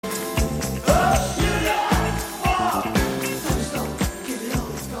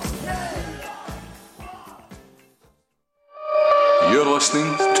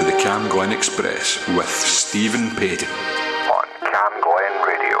CamGlen Express with Stephen Payton on CamGlen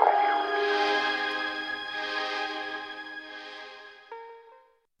Radio.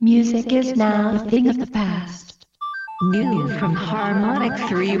 Music is now a thing of the past. New from Harmonic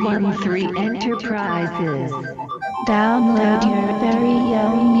 313 Enterprises. Download your very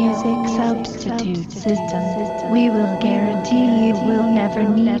own music substitute system. We will guarantee you will never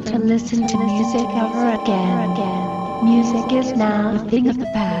need to listen to music ever again. Music is now a thing of the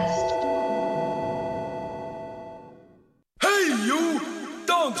past. Hey you!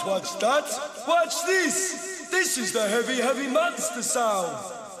 Don't watch that! Watch this! This is the heavy monster sound!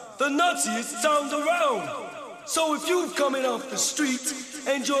 The nuttiest sound around! So if you're coming off the street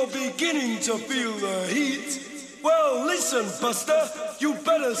and you're beginning to feel the heat, well listen buster, you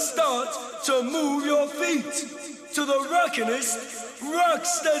better start to move your feet to the rockinest, rock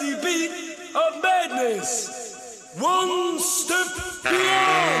steady beat of madness. One step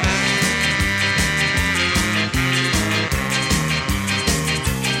beyond!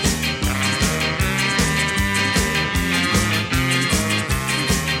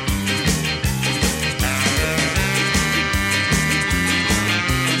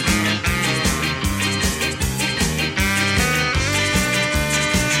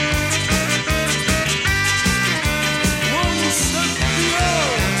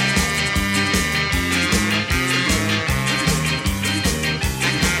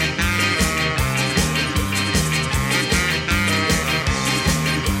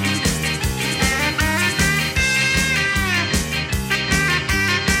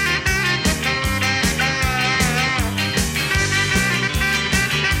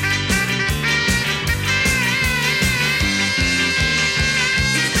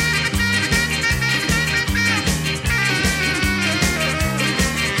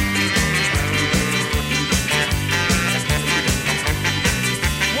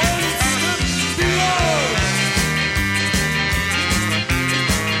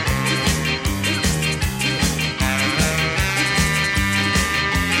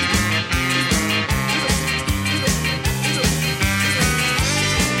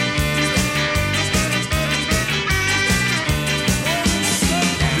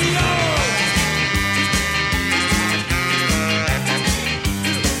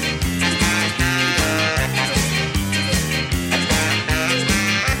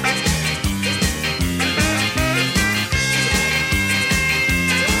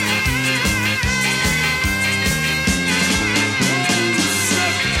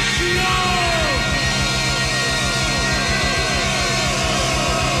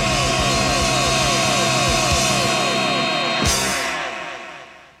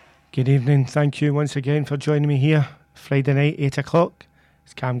 Good evening, thank you once again for joining me here. Friday night, 8 o'clock.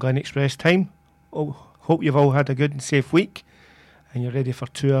 It's CamGlen Express time. Hope you've all had a good and safe week and you're ready for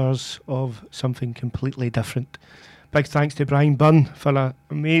 2 hours of something completely different. Big thanks to Brian Byrne for an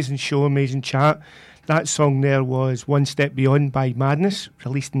amazing show, amazing chat. That song there was One Step Beyond by Madness,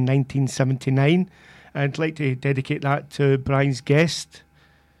 released in 1979. I'd like to dedicate that to Brian's guest,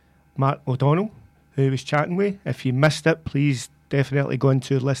 Mark O'Donnell, who he was chatting with. If you missed it, please definitely go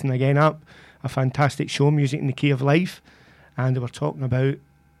into Listen Again app. A fantastic show, Music in the Key of Life. And they were talking about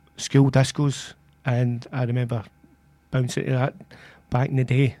school discos, and I remember bouncing to that back in the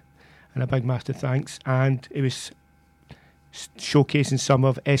day. And a big massive thanks. And it was showcasing some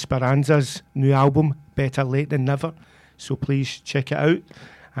of Esperanza's new album, Better Late Than Never. So please check it out.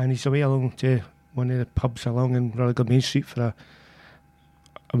 And he's away along to one of the pubs along in Rutherglen Main Street for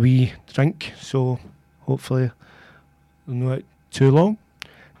a wee drink. So hopefully not too long.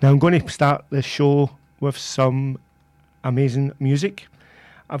 Now I'm going to start the show with some amazing music.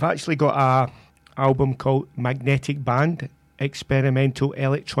 I've actually got a album called Magnetic Band, Experimental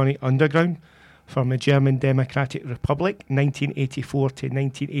Electronic Underground from the German Democratic Republic, 1984 to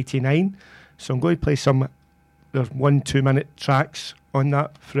 1989. So I'm going to play some, there's 1-2 minute tracks on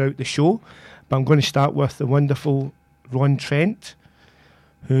that throughout the show, but I'm going to start with the wonderful Ron Trent,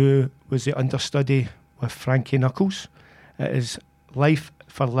 who was the understudy with Frankie Knuckles. It is Life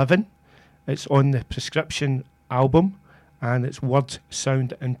for Living. It's on the Prescription album, and it's Word,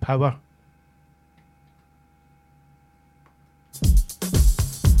 Sound and Power.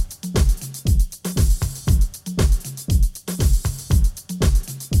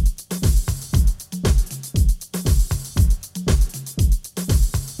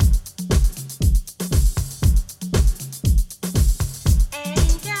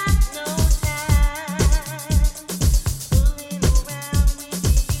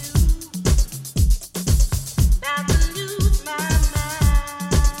 About to lose my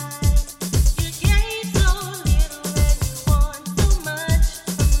mind.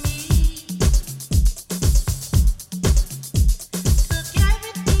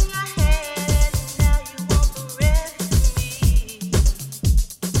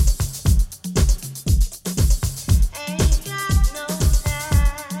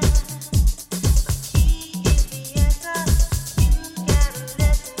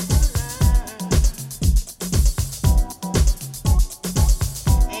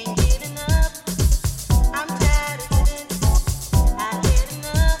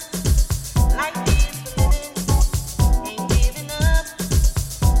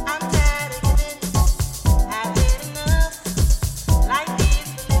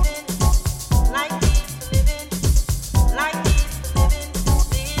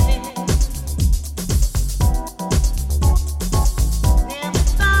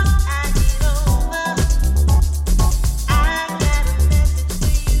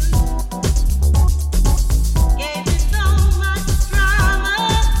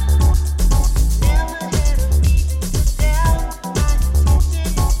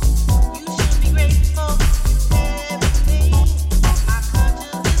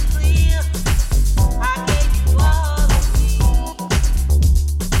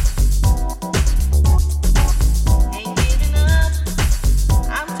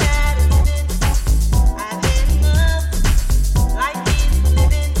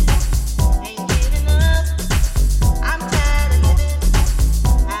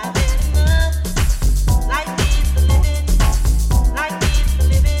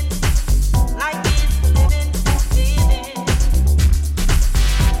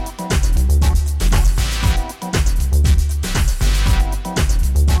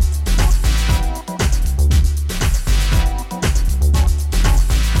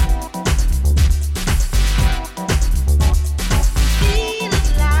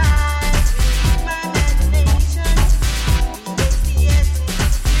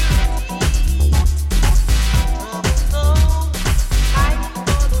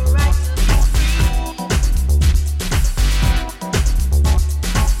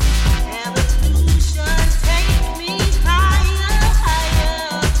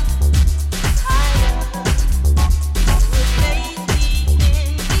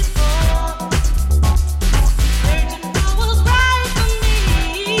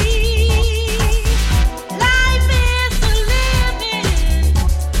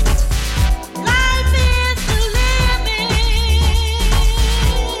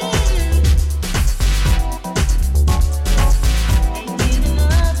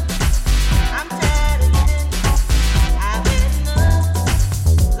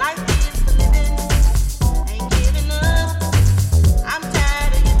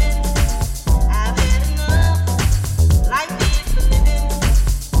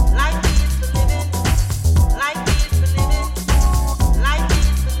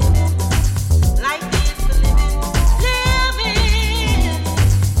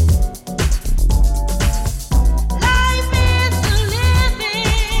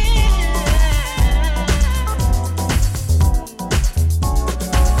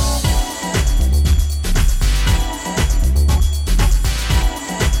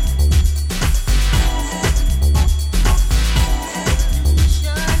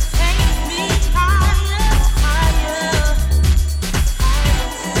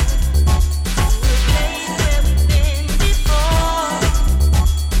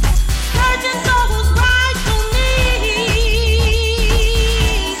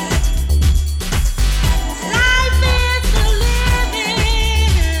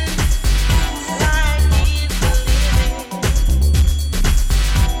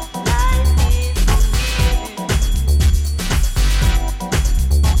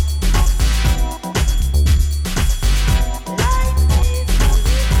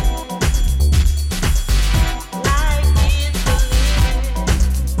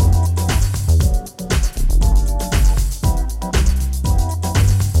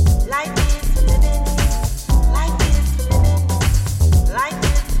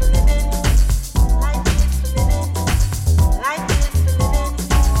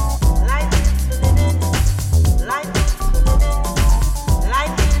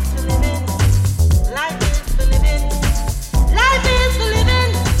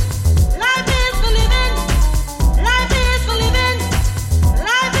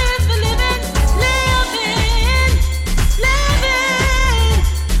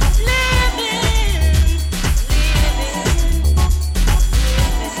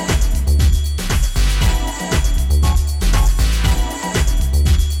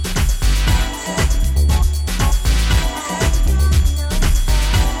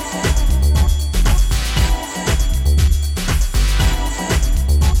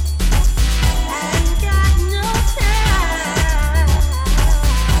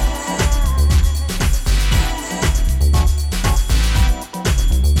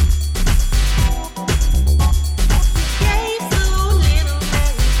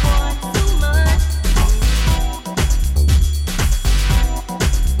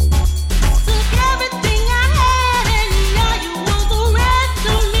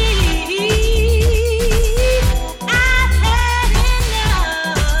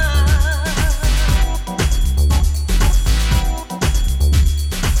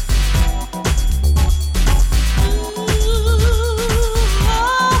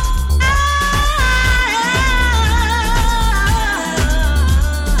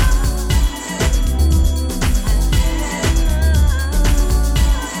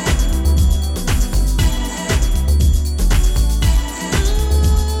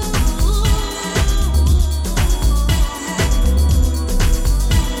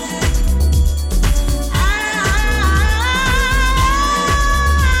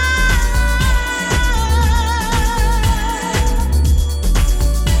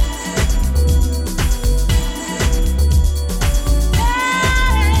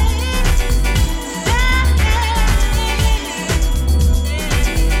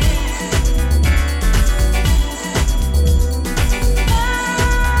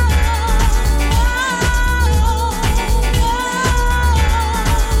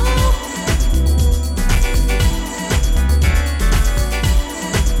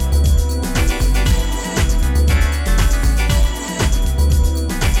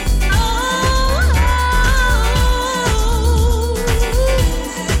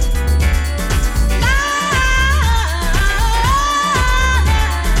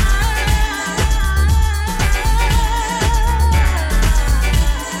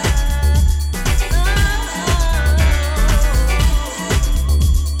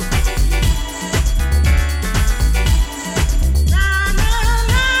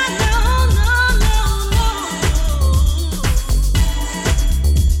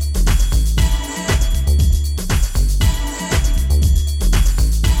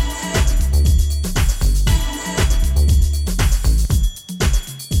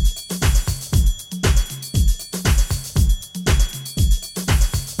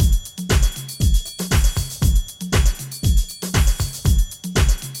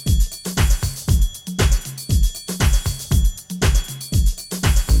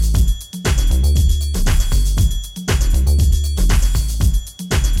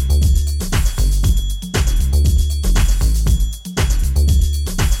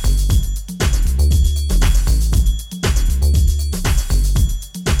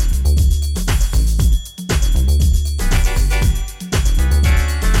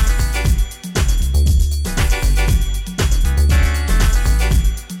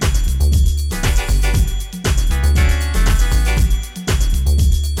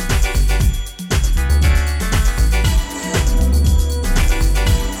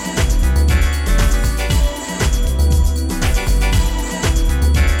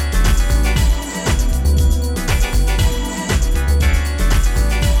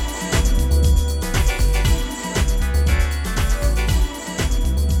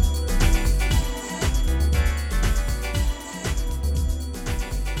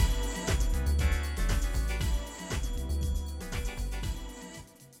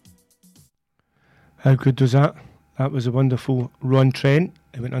 How good was that? That was a wonderful Ron Trent.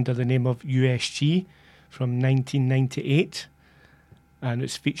 It went under the name of USG from 1998. And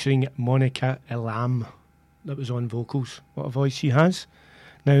it's featuring Monica Elam that was on vocals. What a voice she has.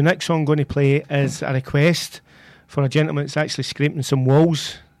 Now, the next song I'm going to play is a request for a gentleman that's actually scraping some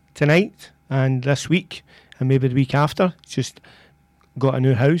walls tonight and this week and maybe the week after. He's just got a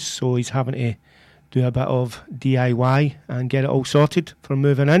new house, so he's having to do a bit of DIY and get it all sorted for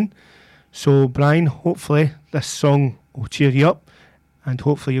moving in. So, Brian, hopefully this song will cheer you up and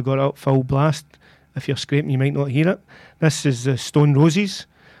hopefully you got it up full blast. If you're scraping, you might not hear it. This is the Stone Roses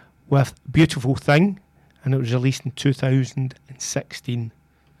with Beautiful Thing, and it was released in 2016.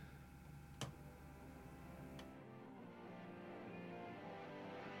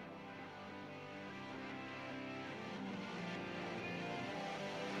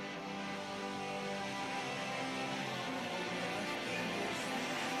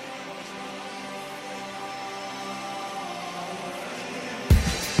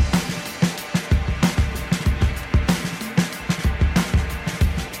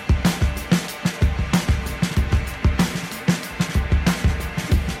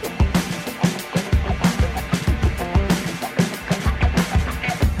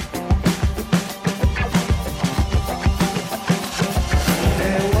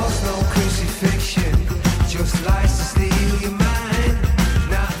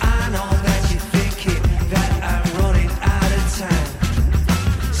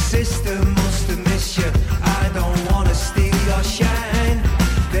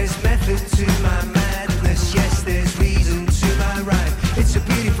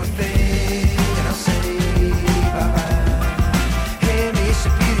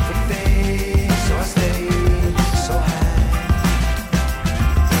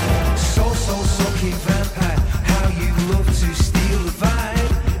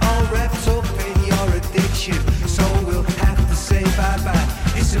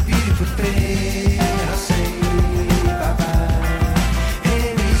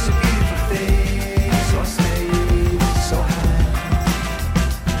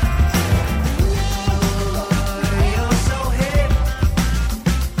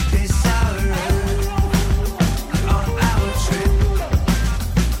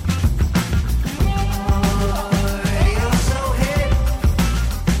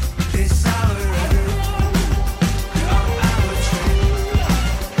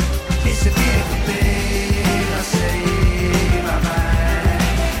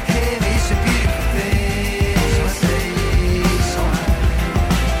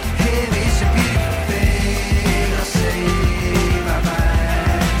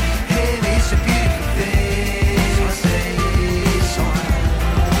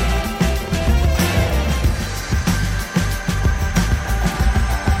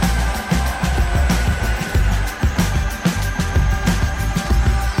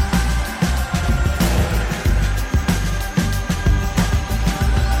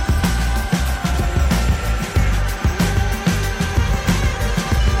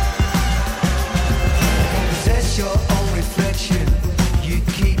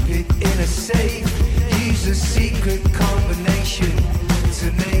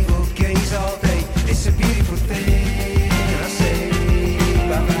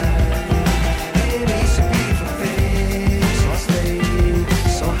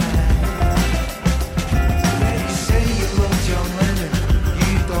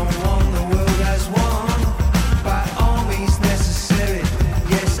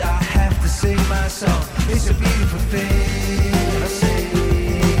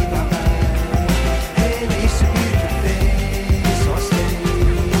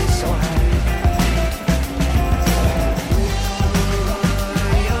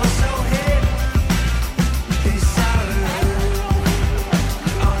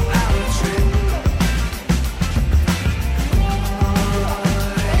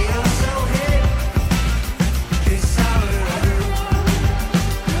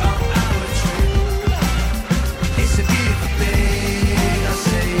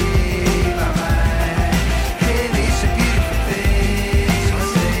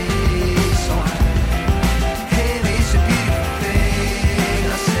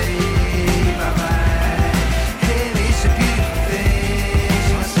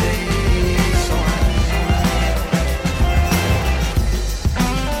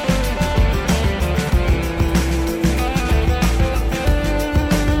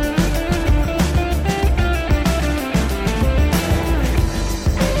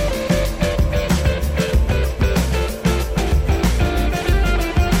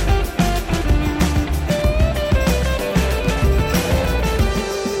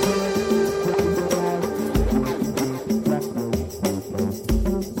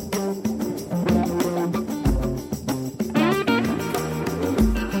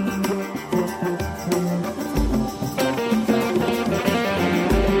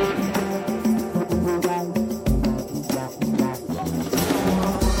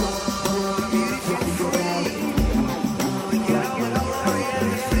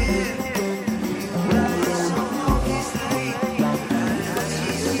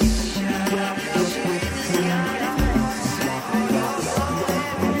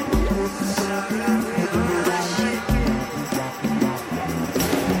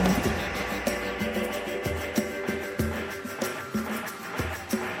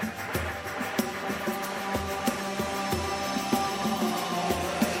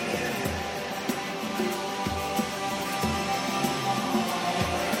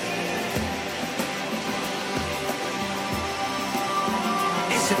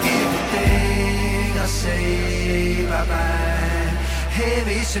 I say bye-bye.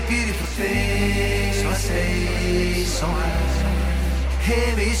 Heavy's a beautiful thing, so I say so.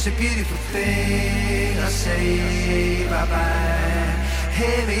 Heavy's a beautiful thing, I say bye-bye.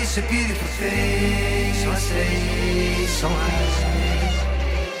 Heavy's a beautiful thing, so I say so.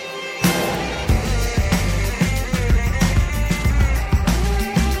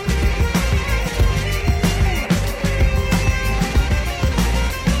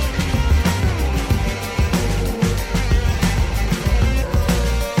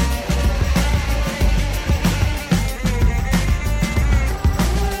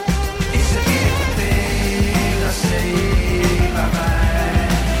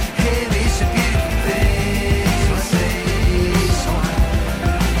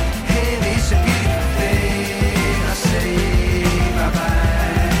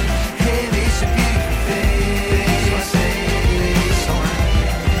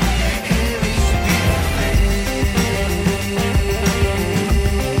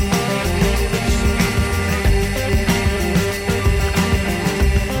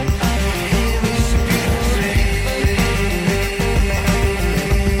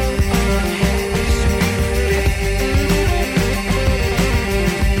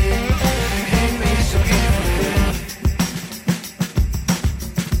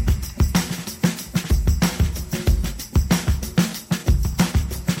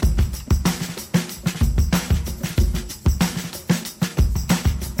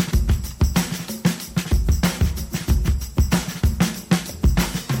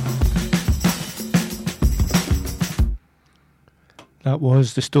 That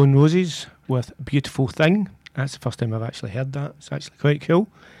was the Stone Roses with Beautiful Thing. That's the first time I've actually heard that. It's actually quite cool.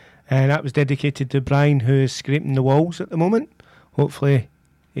 And that was dedicated to Brian, who is scraping the walls at the moment. Hopefully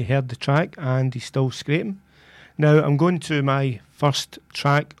he heard the track and he's still scraping. Now I'm going to my first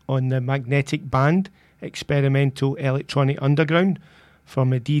track on the Magnetic Band, Experimental Electronic Underground,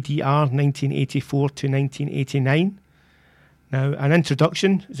 from a DDR 1984 to 1989. Now, an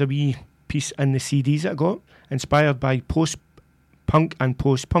introduction is a wee piece in the CDs that I got, inspired by post-punk and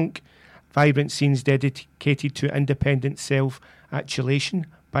post-punk, vibrant scenes dedicated to independent self-actuation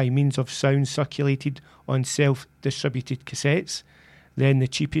by means of sound circulated on self-distributed cassettes, then the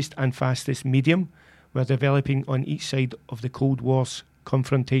cheapest and fastest medium, were developing on each side of the Cold War's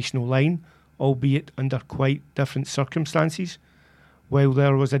confrontational line, albeit under quite different circumstances. While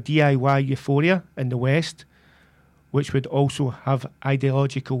there was a DIY euphoria in the West, which would also have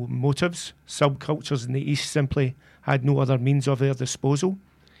ideological motives, subcultures in the East simply had no other means of their disposal.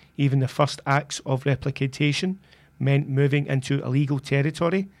 Even the first acts of replication meant moving into illegal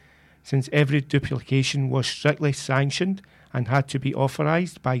territory, since every duplication was strictly sanctioned and had to be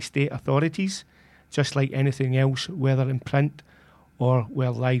authorised by state authorities, just like anything else, whether in print or where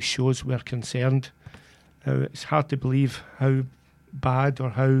live shows were concerned. Now, it's hard to believe how bad or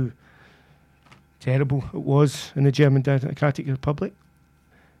how terrible it was in the German Democratic Republic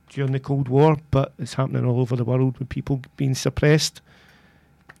during the Cold War, but it's happening all over the world with people being suppressed.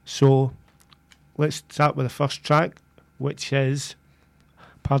 So let's start with the first track, which is,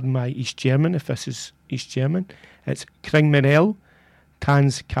 pardon my East German if this is East German, it's Kriminell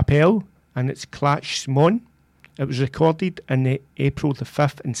Tanz Kapelle, and it's Klatsch Smon. It was recorded in the April the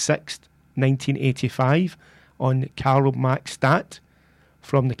 5th and 6th 1985 on Karl Max Stat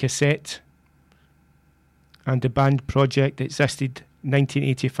from the cassette, and the band project existed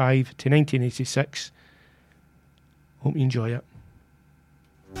 1985 to 1986. Hope you enjoy it.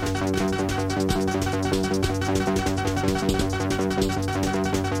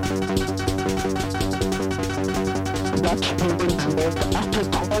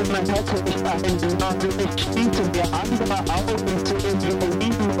 Man hätte ich einen Namen, ich spielte mir andere Augen zu den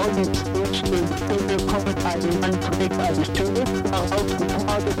Violinen und Stillstehen. Mir kommt ein Mann, trägt eine Stille,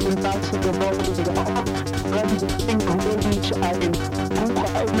 herausgefordert und dazu geworden auch. Fremde Dinge hole ich ein. Buche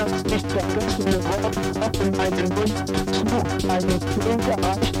eines nicht vergessene Worte offen meinen Mund zu. Eine Flöte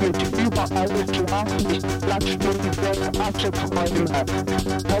reicht mit überall schlaflich, Blattstunden weg, Ascheträume.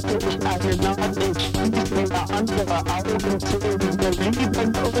 Hätte ich einen Namen, ich spieße mir andere Augen zu den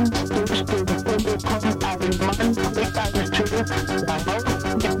Lieben und durch den Himmel kommt ein Mann, trägt eine Tür, darauf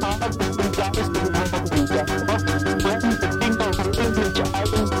mit Abend und Geist geworden. Der Gott, fremde Dinge hole ich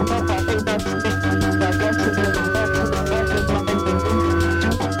ein, noch erinnerst dich, vergessene Worte, werde meinen Mund,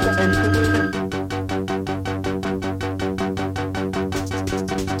 sucht dein Leben.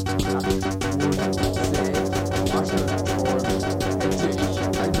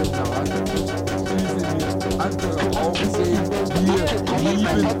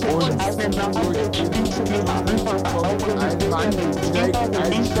 Ein Mann trägt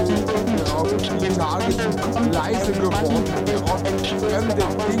Tagen leise geworden. Fremde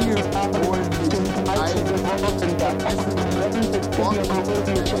Dinge holen mich ein. Essen Worte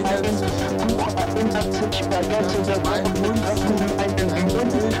erinnert sich. Mein Mund ein Bild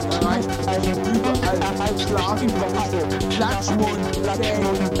erreicht überall. Schlafen Klatschmund,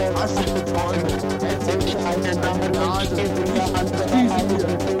 Aschenträume. Hätte ich eine Nase, diese hier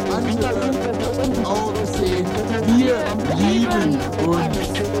andere Augen sehen. Wir lieben uns.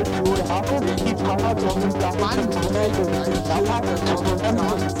 Mann trägt ein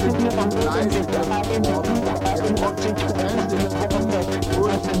Schild, leise geworden.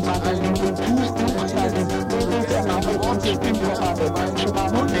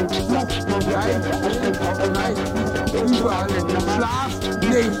 Fremde und ein Buch erinnert Worte überall schlaft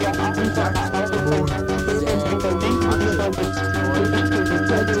nicht.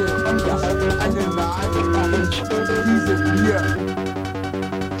 Eine Nadel, diese Bier.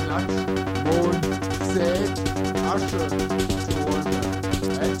 Klatsch, Mond, Sät, Asche, Träume.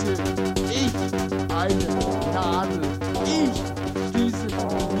 Hätte ich eine Nadel, ich schließe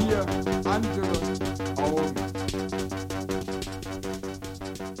mir andere Augen.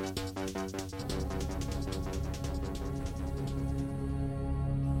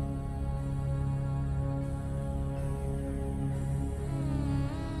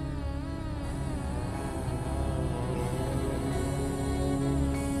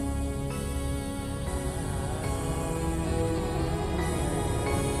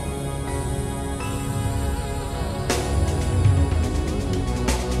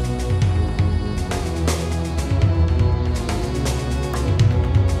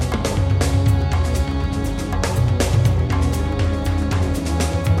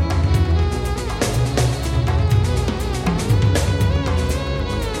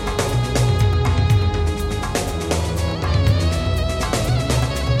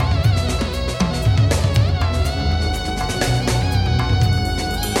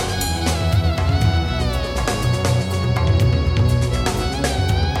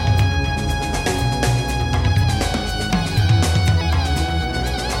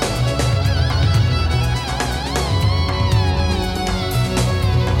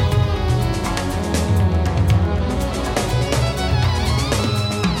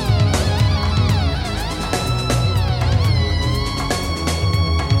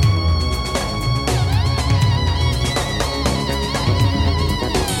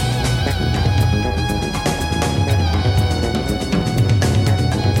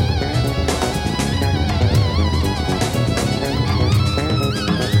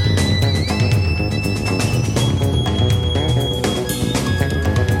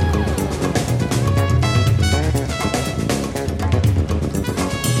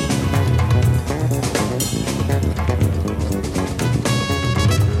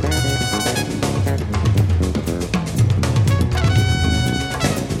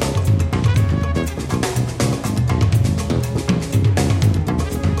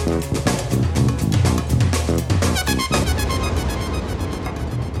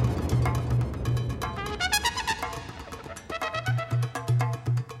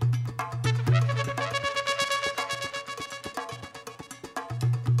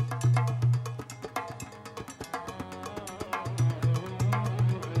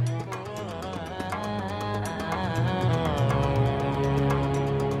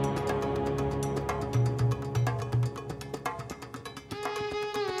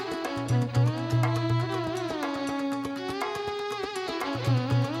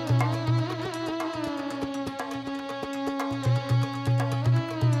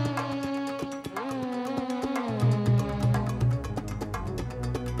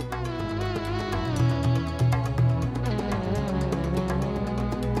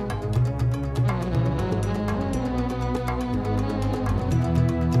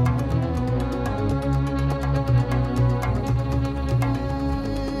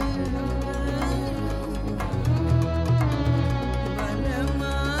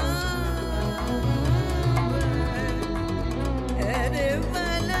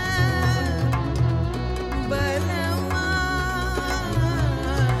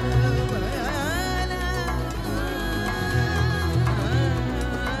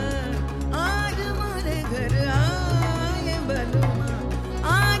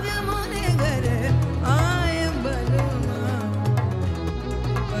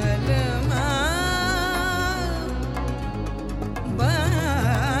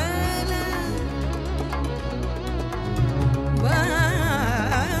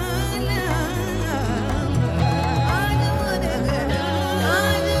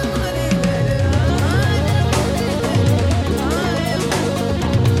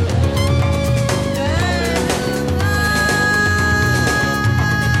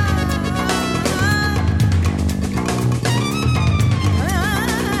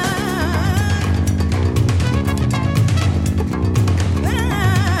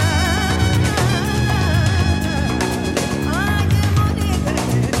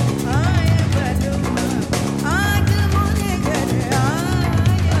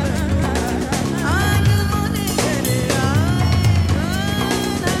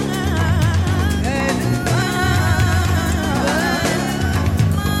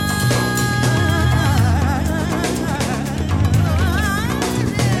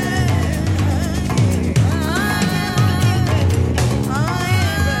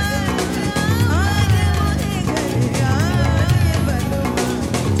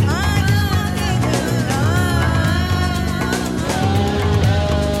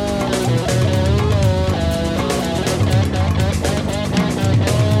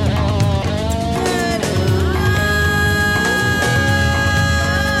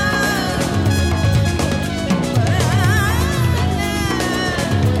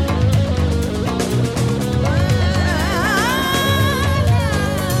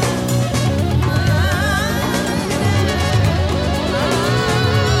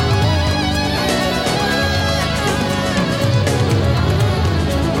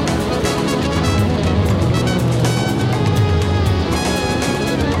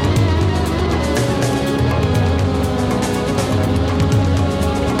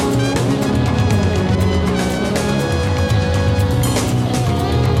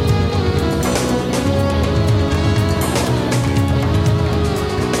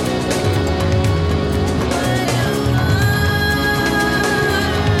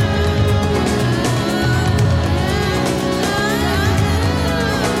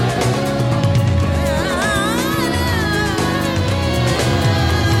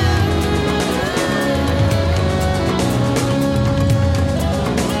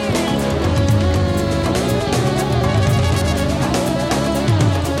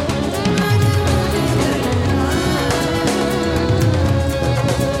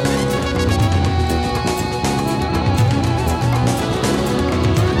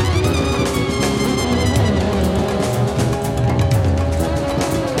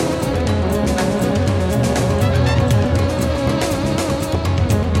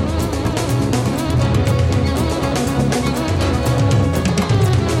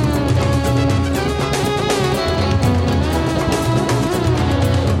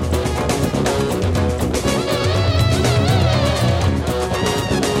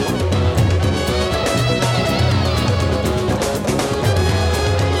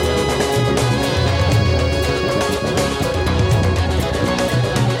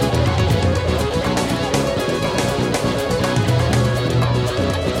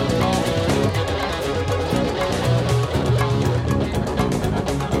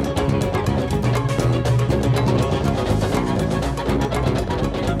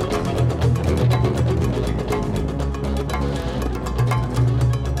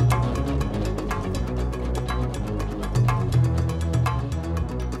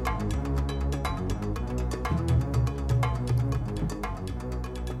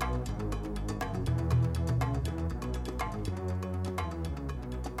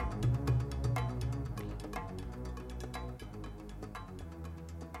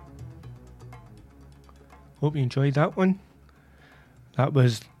 Hope you enjoyed that one. That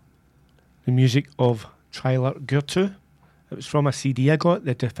was the music of Treiler Gurtu. It was from a CD I got,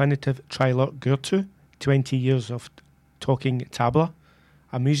 the definitive Treiler Gurtu, 20 years of talking tabla,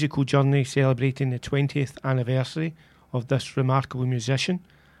 a musical journey celebrating the 20th anniversary of this remarkable musician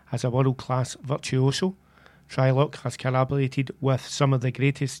as a world-class virtuoso. Treilock has collaborated with some of the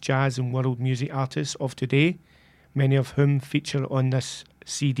greatest jazz and world music artists of today, many of whom feature on this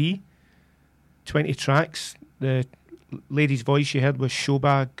CD. 20 tracks. The lady's voice you heard was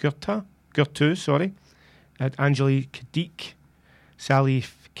Shoba Gurtu, Angelique Kadik, Sally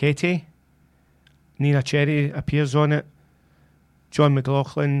Kete, Nina Cherry appears on it, John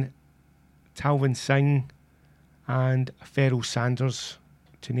McLaughlin, Talvin Singh, and Pharoah Sanders,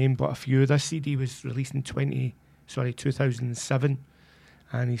 to name but a few. This CD was released in 2007,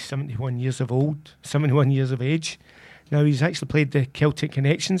 and he's 71 years of age. Now, he's actually played the Celtic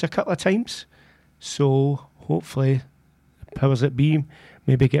Connections a couple of times, so hopefully the powers that be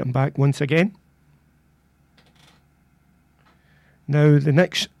maybe get him back once again. Now, the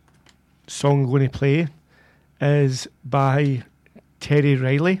next song I'm going to play is by Terry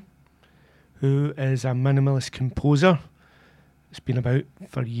Riley, who is a minimalist composer. It's been about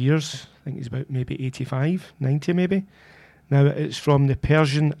for years. I think he's about maybe 85, 90 maybe. Now, it's from the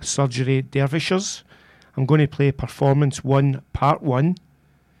Persian Surgery Dervishes. I'm going to play Performance 1, Part 1.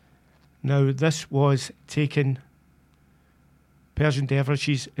 Now, this was taken... Persian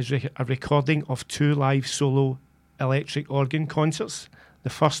Dervishes is a recording of 2 live solo electric organ concerts. The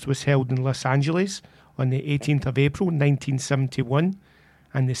first was held in Los Angeles on the 18th of April 1971,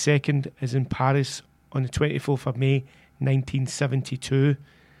 and the second is in Paris on the 24th of May 1972.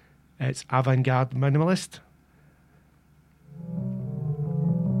 It's avant-garde minimalist.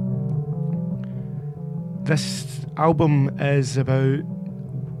 This album is about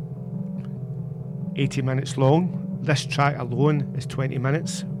 80 minutes long. This track alone is 20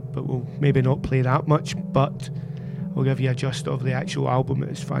 minutes, but we'll maybe not play that much, but we'll give you a gist of the actual album.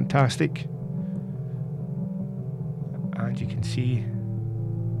 It's fantastic. And you can see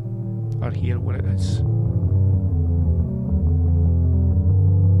or hear what it is.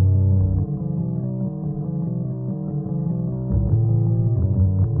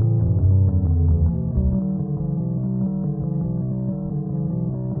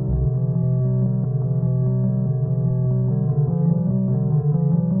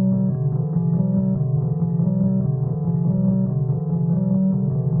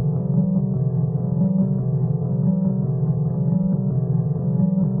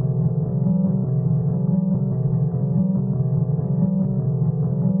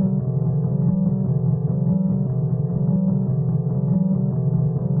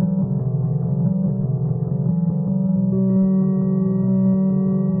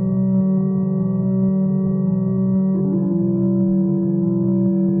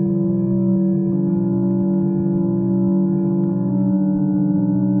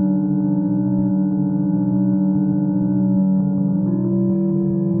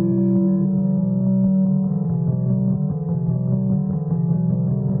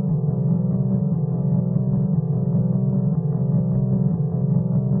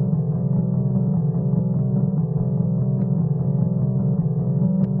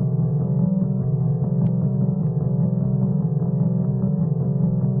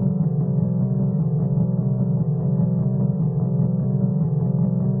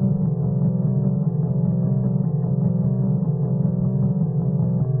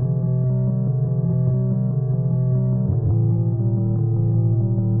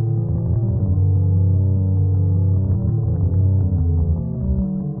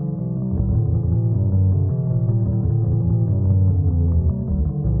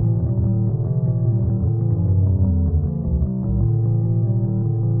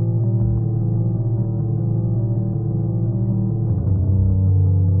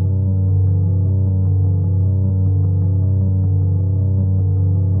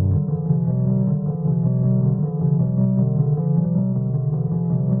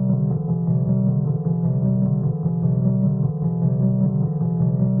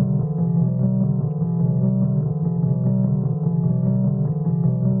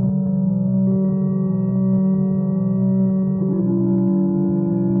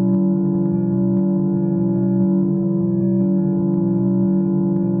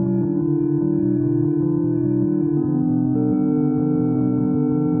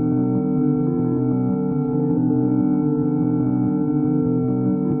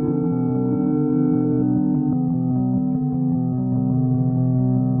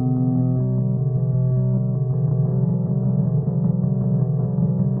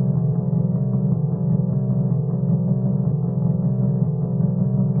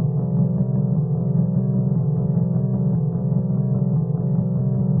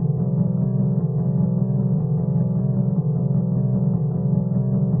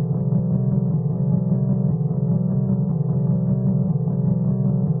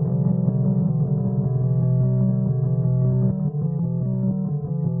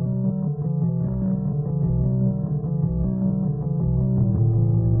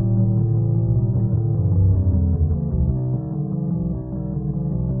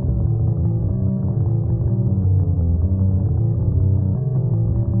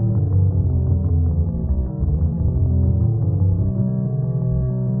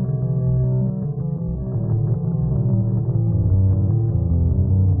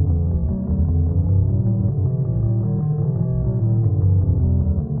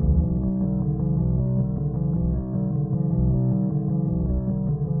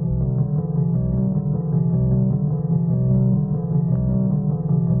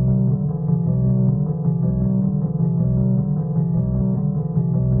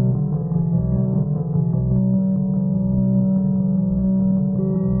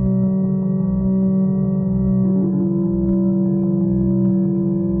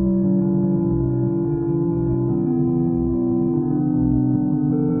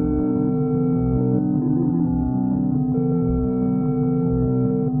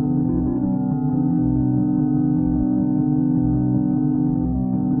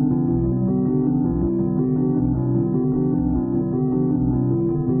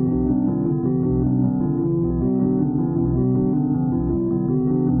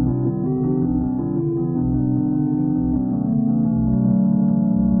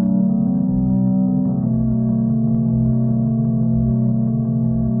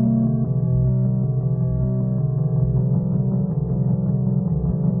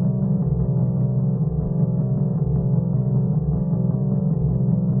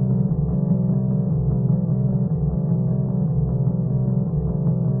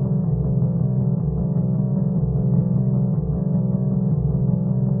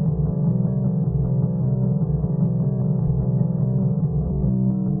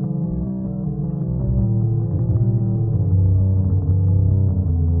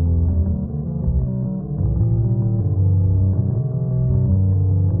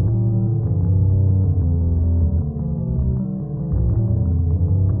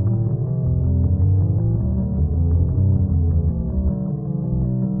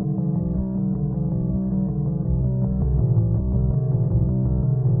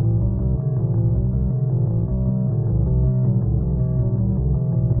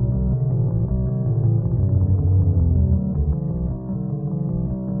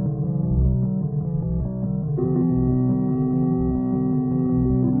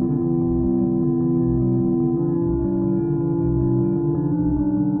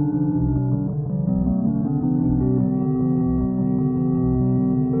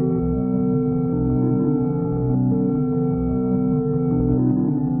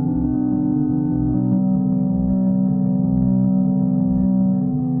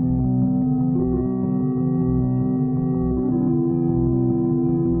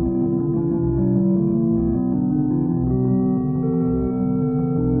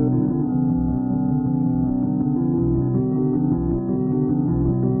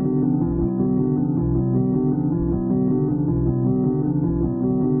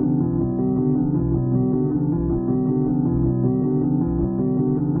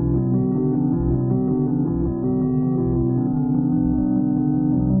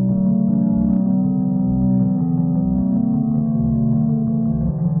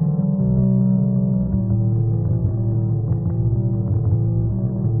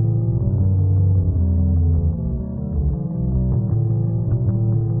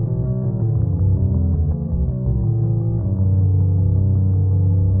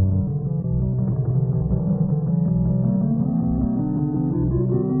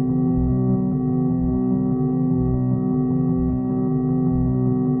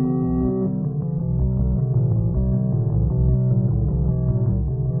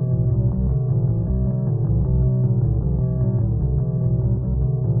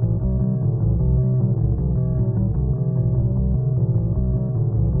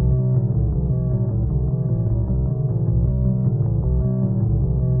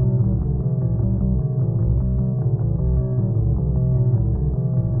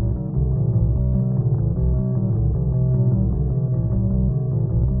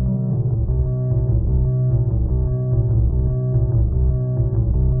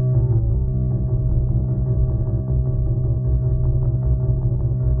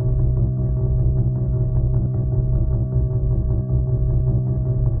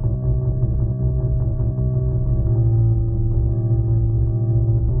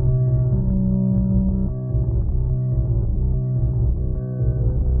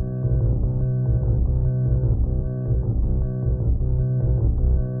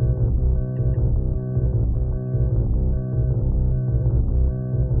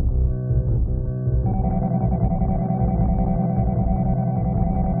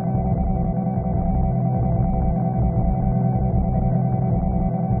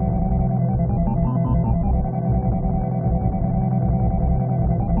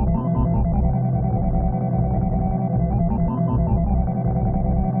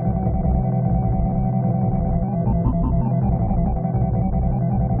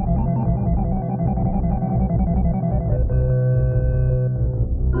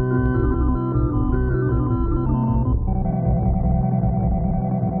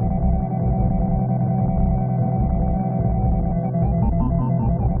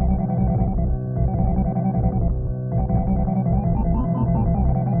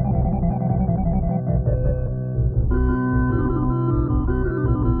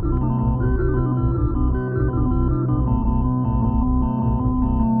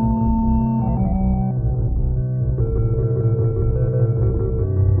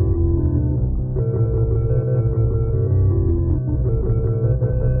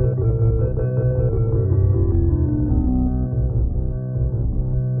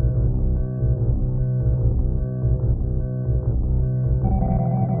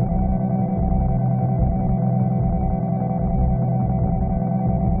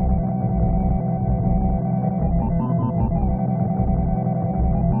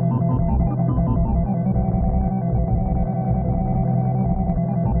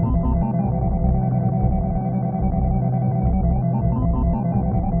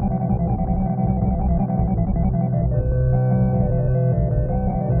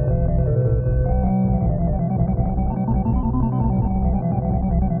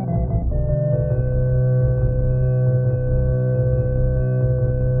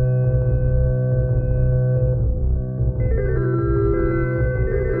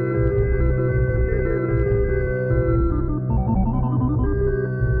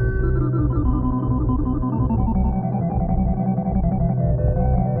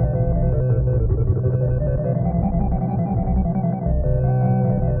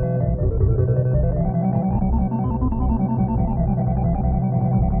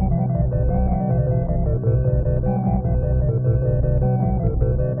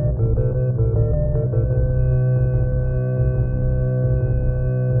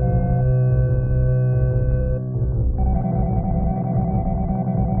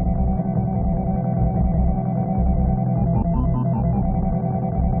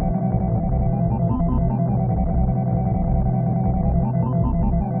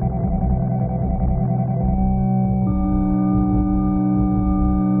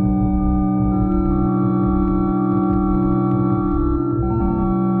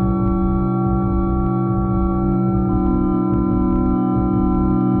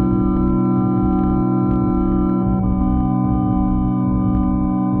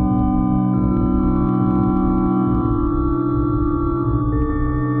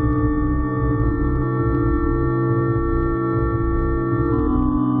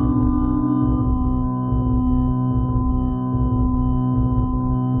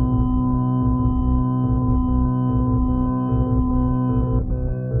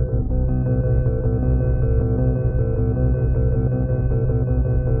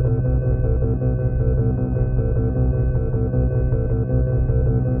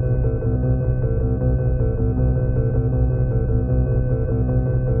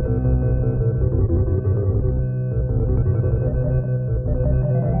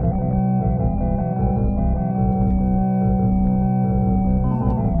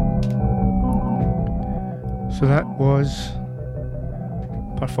 So that was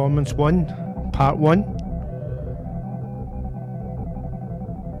Performance 1, Part 1.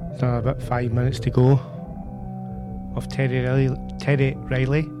 Still about 5 minutes to go of Terry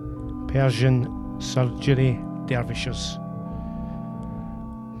Riley, Persian Surgery Dervishes.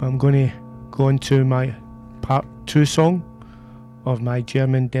 But I'm going to go on to my Part 2 song of my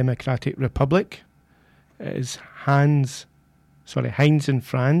German Democratic Republic. It is Heinz and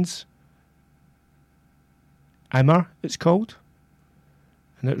Franz Immer, it's called,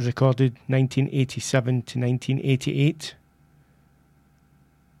 and it was recorded 1987 to 1988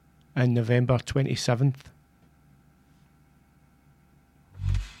 and November 27th.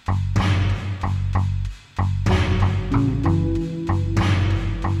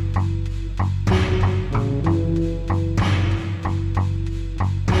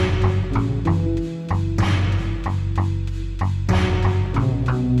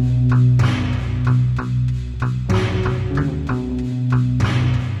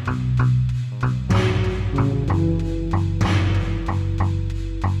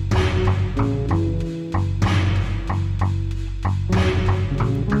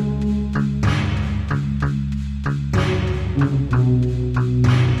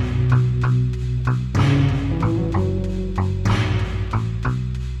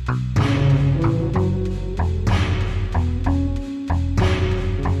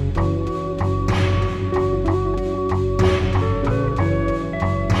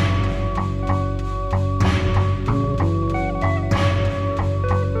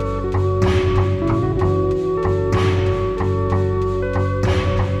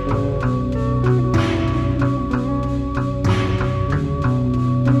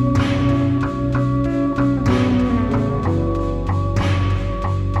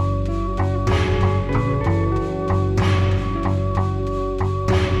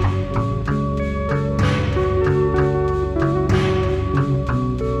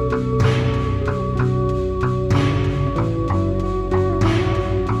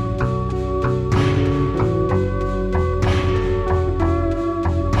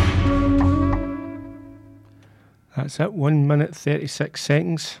 That's it, 1 minute 36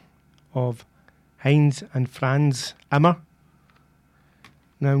 seconds of Heinz and Franz Immer.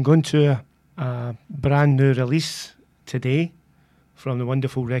 Now I'm going to a brand new release today from the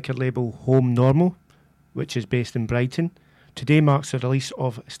wonderful record label Home Normal, which is based in Brighton. Today marks the release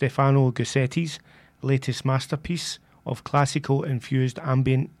of Stefano Gussetti's latest masterpiece of classical infused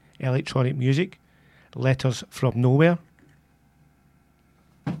ambient electronic music, Letters from Nowhere.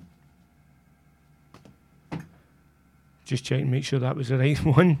 Just checking to make sure that was the right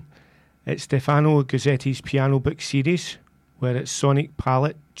one. It's Stefano Gussetti's piano book series, where its sonic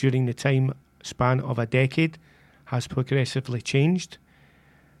palette during the time span of a decade has progressively changed.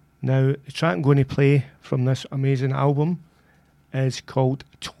 Now, the track I'm going to play from this amazing album is called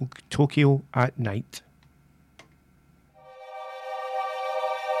Tokyo at Night.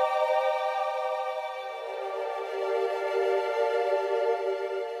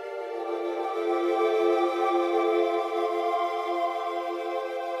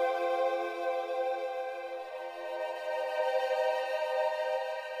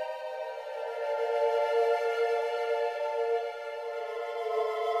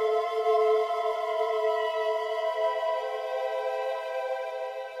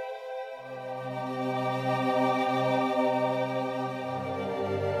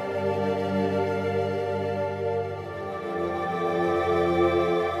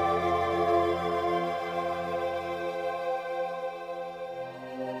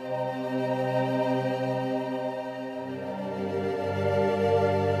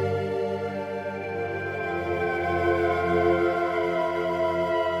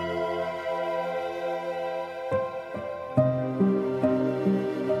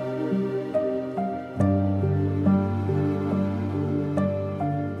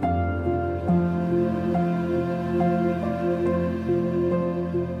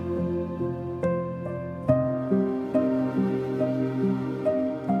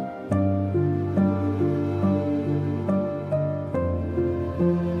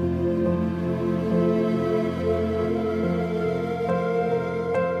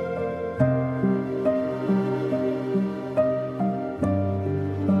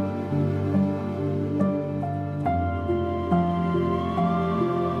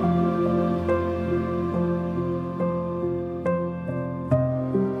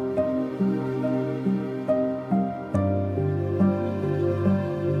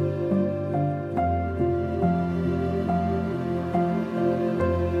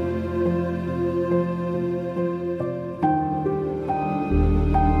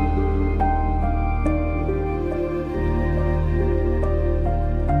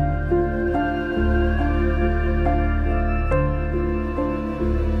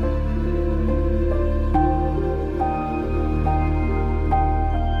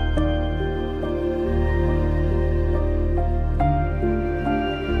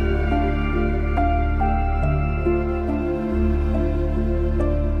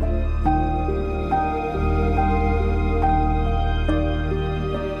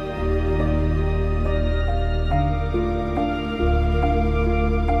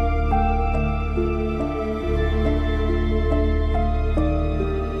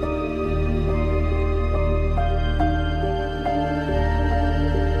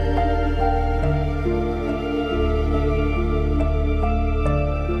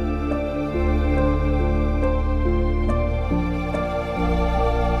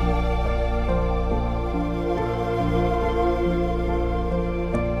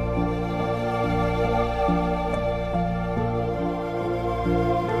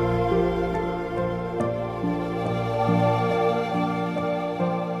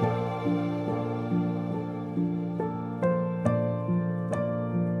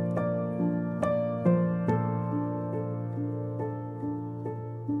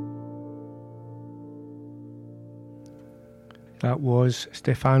 That was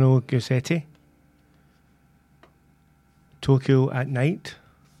Stefano Guzzetti. Tokyo at Night,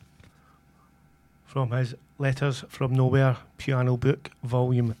 from his Letters from Nowhere piano book,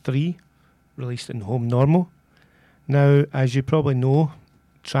 Volume 3, released in Home Normal. Now, as you probably know,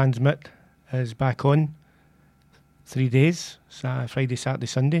 Transmit is back on 3 days, Friday, Saturday,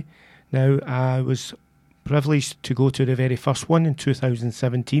 Sunday. Now, I was privileged to go to the very first one in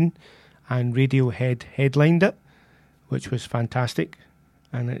 2017, and Radiohead headlined it, which was fantastic,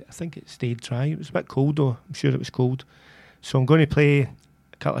 and I think it stayed dry. It was a bit cold though, I'm sure it was cold. So I'm going to play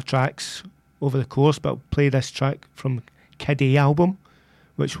a couple of tracks over the course, but I'll play this track from Kid A album,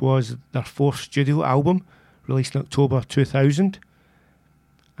 which was their 4th studio album, released in October 2000,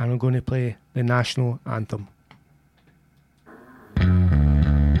 and I'm going to play the national anthem.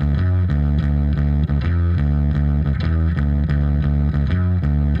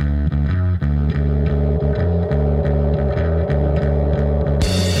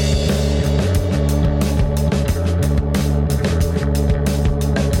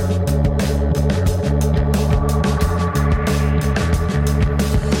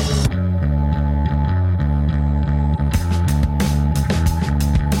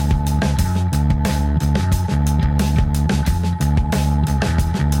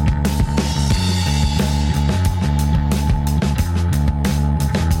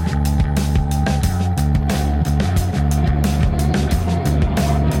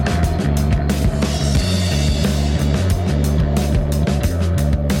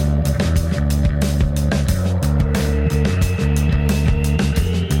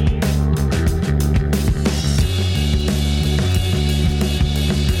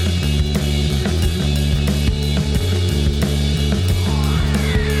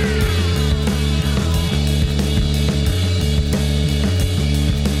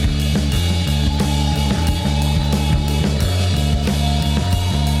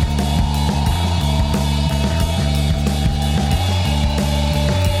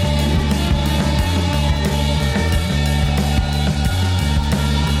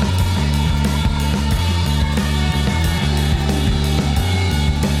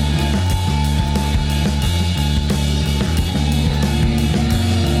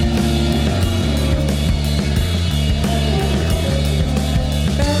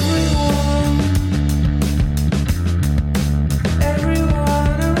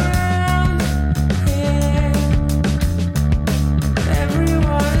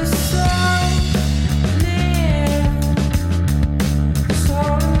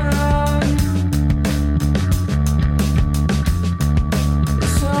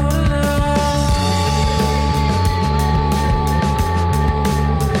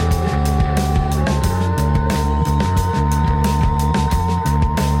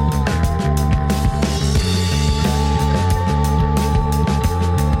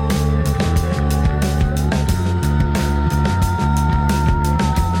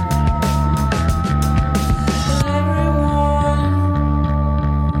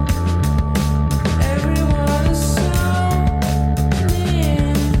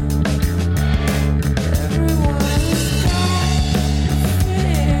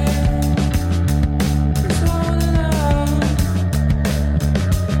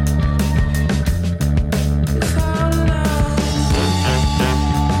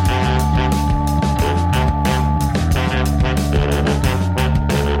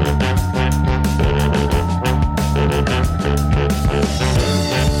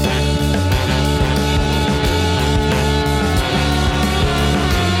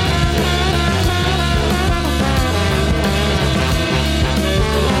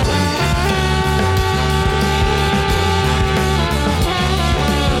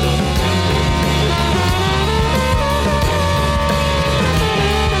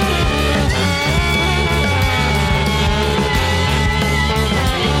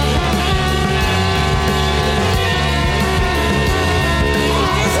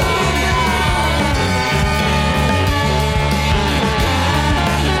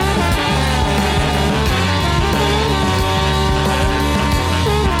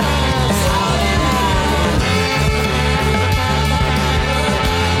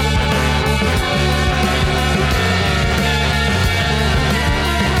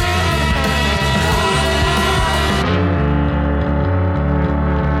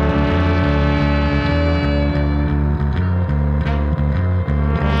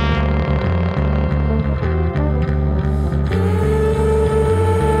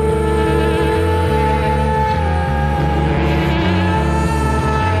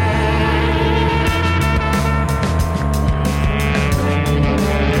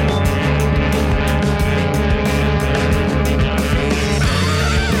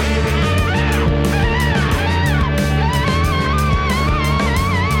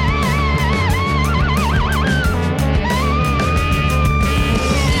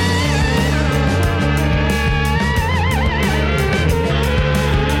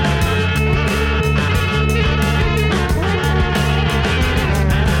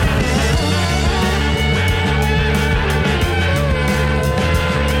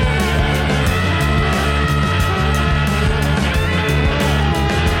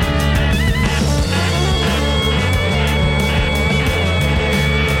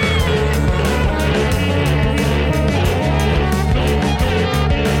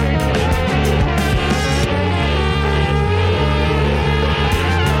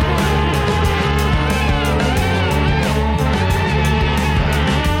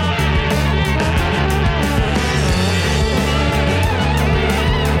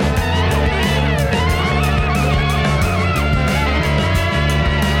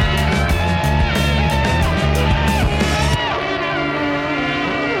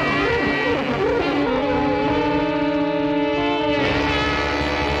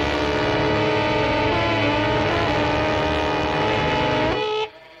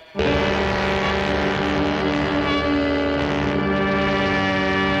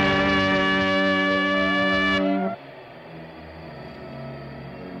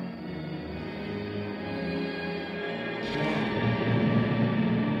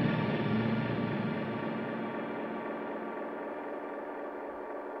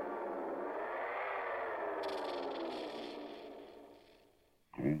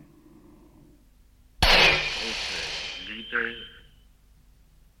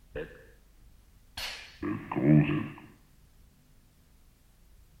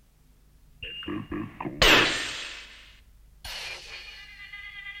 Große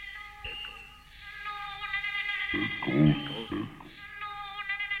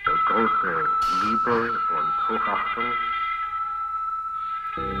Liebe und Hochachtung.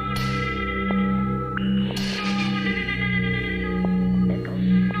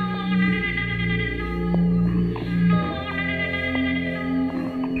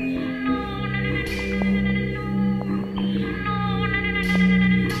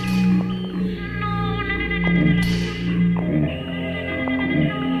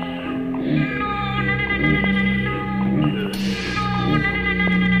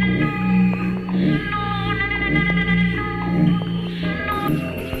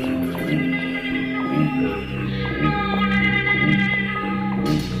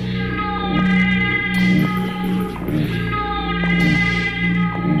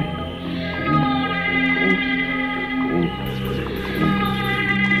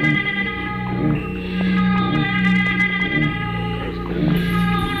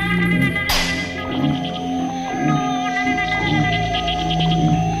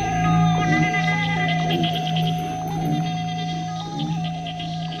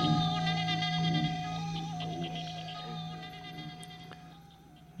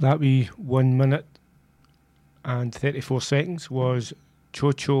 That wee 1 minute and 34 seconds was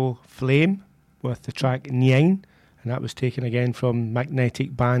Chocho Flame with the track Nyang, and that was taken again from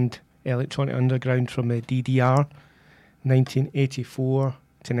Magnetic Band Electronic Underground from the DDR 1984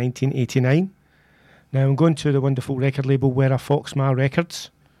 to 1989. Now I'm going to the wonderful record label Wera Foxma Records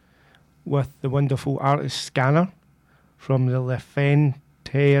with the wonderful artist Scanner from the Le Fen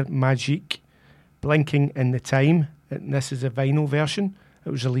Terre Magique Blinking in the Time, and this is a vinyl version. It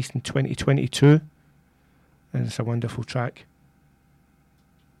was released in 2022, and it's a wonderful track.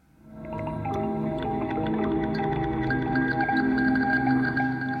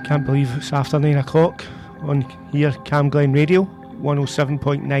 Can't believe it's after 9 o'clock on here, CamGlen Radio,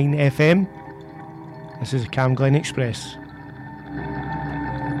 107.9 FM. This is the CamGlen Express.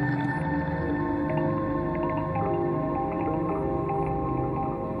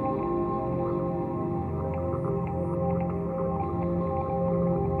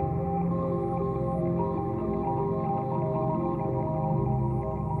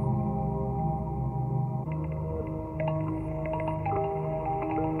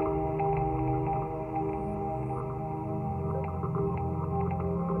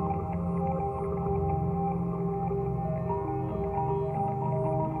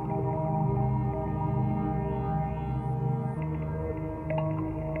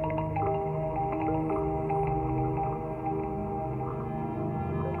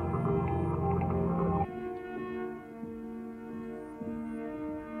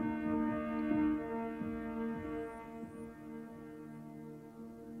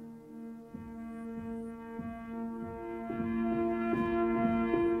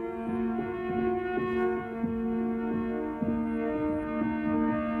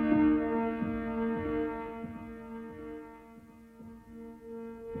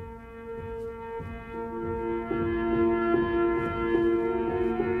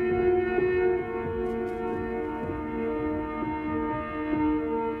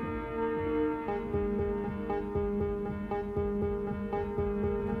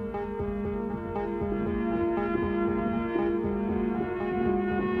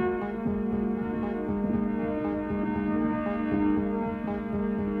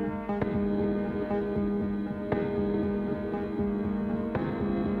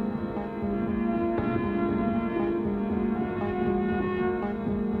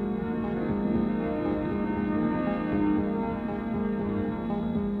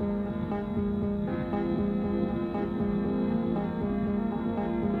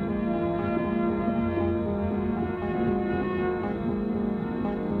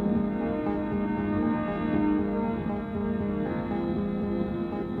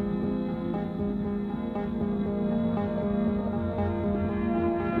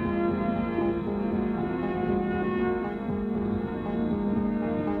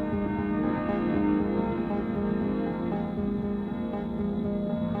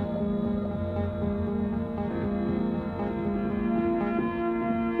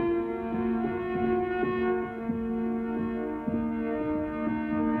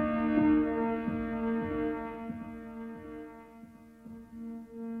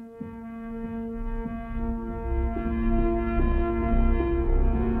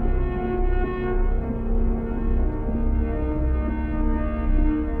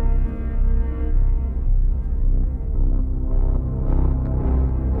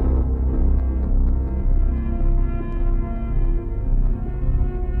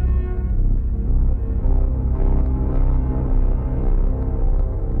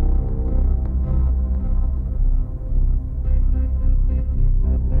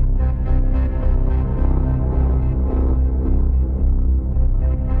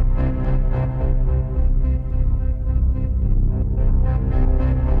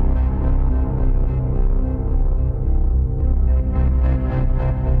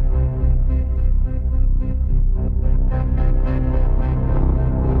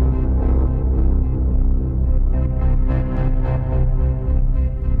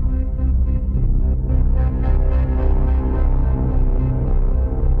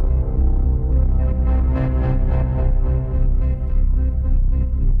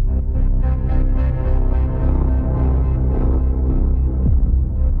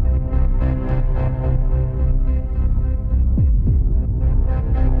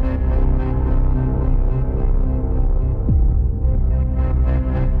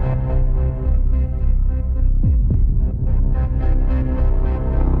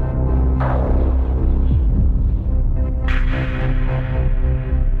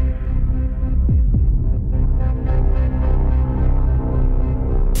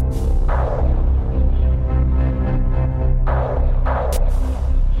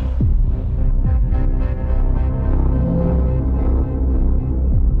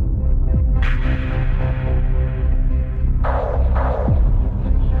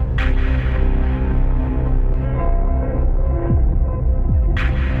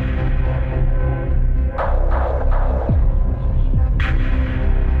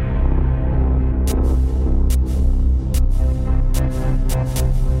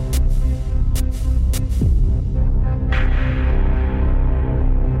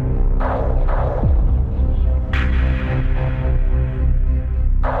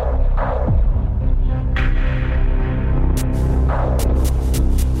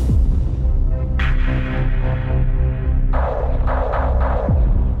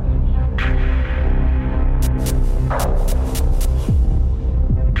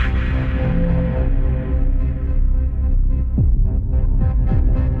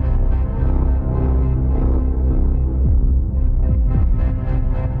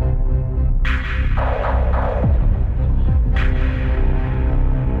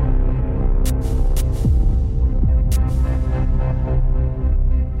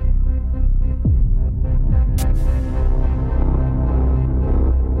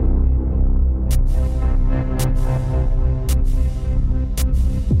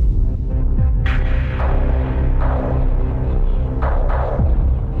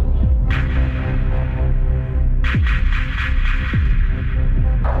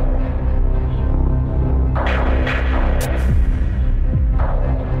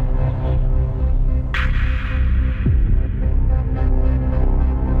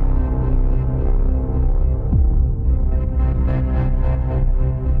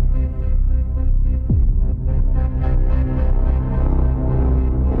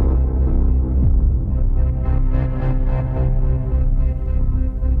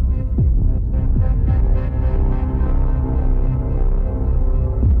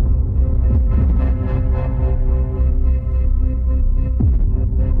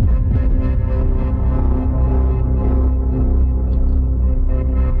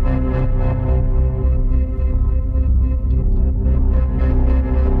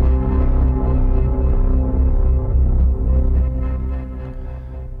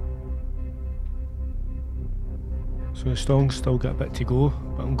 songs, still got a bit to go,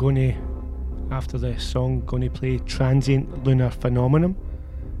 but I'm going to, after this song, going to play Transient Lunar Phenomenon.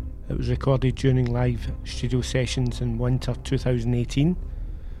 It was recorded during live studio sessions in winter 2018.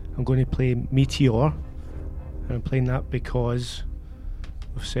 I'm going to play Meteor, and I'm playing that because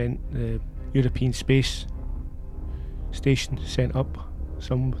we've sent the European Space Station sent up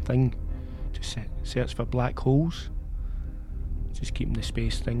something to search for black holes. Just keeping the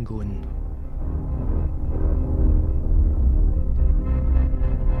space thing going.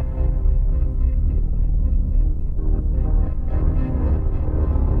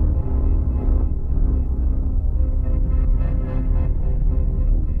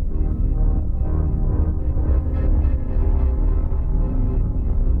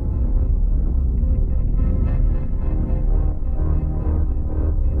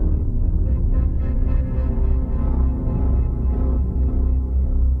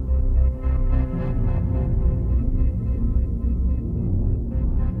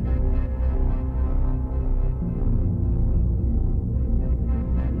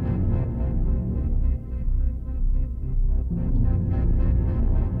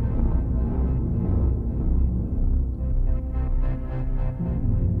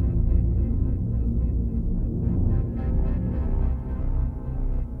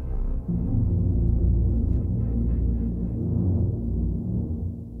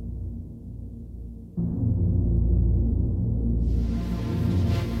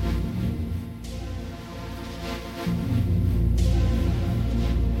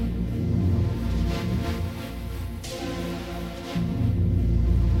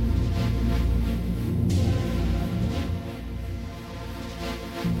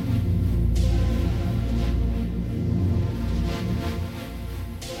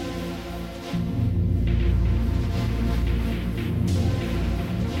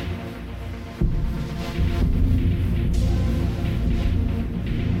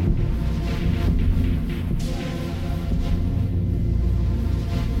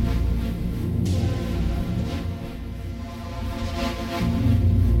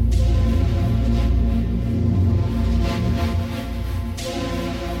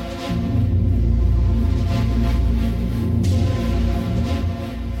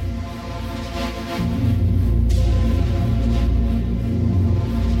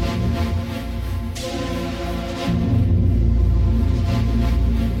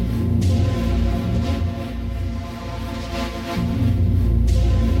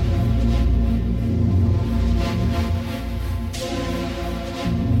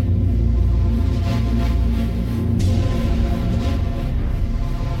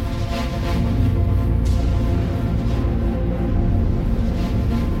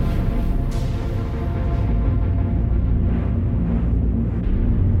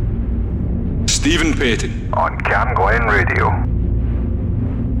 Stephen Payton on CamGlen Radio.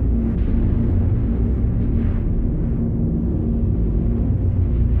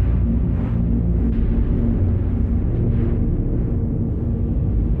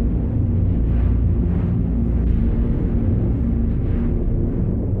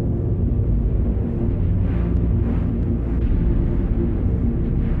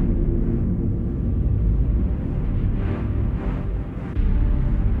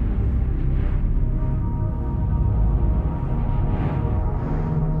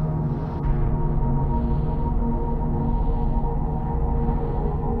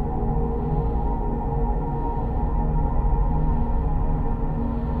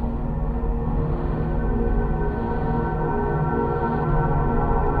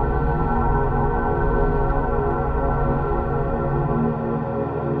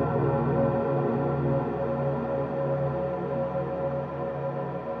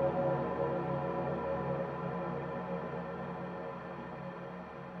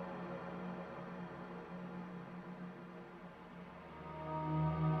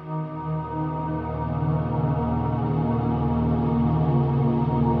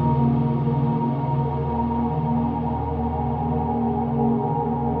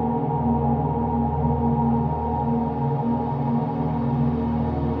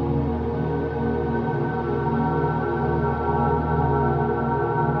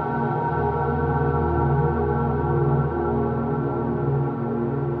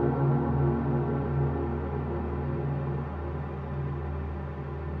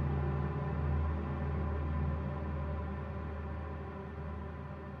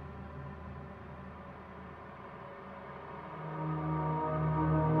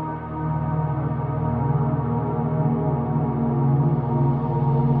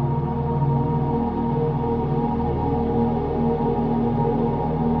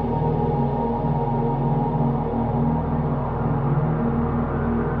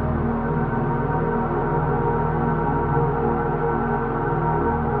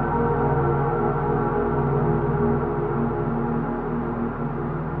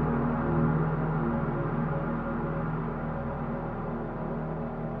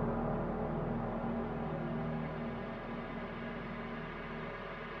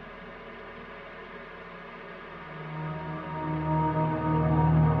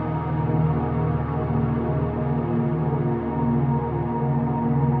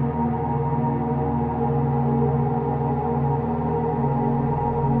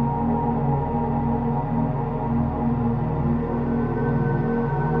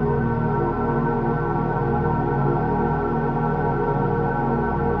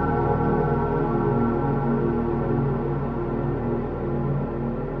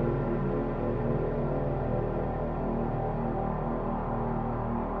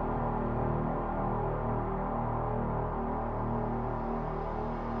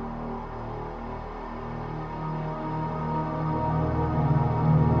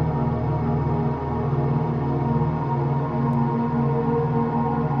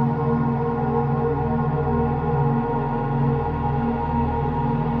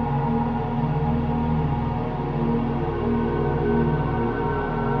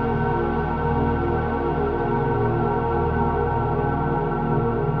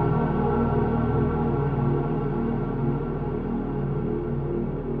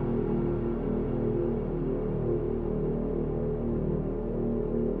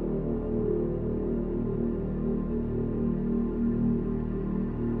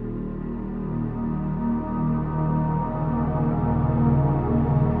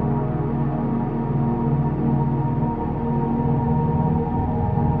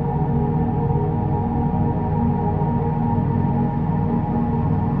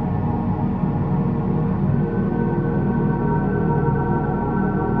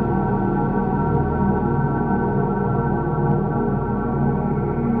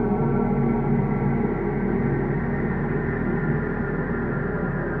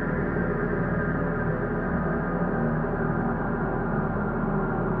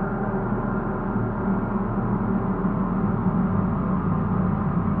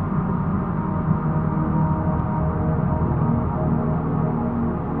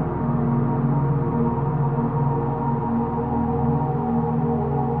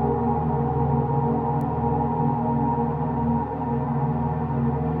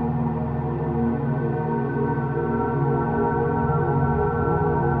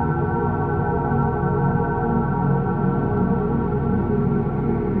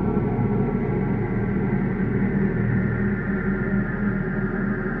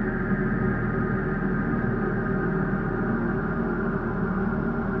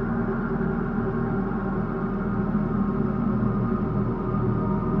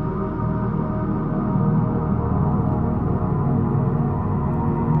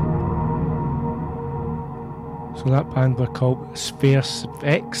 So that band were called Space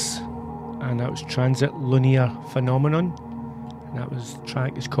X, and that was Transit Lunar Phenomenon, and that was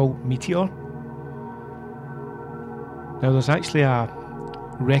track is called Meteor. Now there's actually a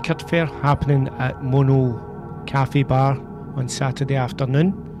record fair happening at Mono Cafe Bar on Saturday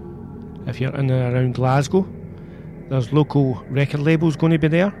afternoon. If you're in and around Glasgow, there's local record labels going to be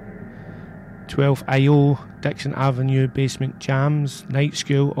there. 12IO, Dixon Avenue, Basement Jams, Night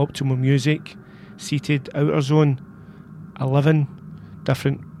School, Optimal Music, Seated, Outer Zone, 11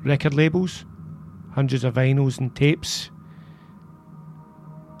 different record labels, hundreds of vinyls and tapes.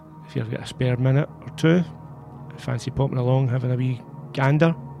 If you've got a spare minute or two, fancy popping along, having a wee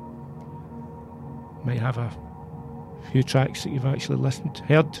gander, might have a few tracks that you've actually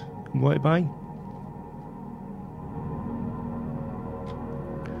heard and want to buy.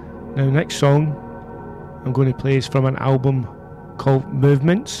 Now, next song I'm going to play is from an album called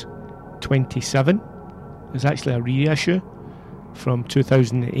Movements 27. It's actually a reissue from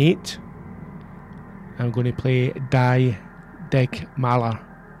 2008. I'm going to play Die Dig Maler,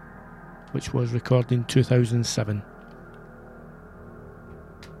 which was recorded in 2007.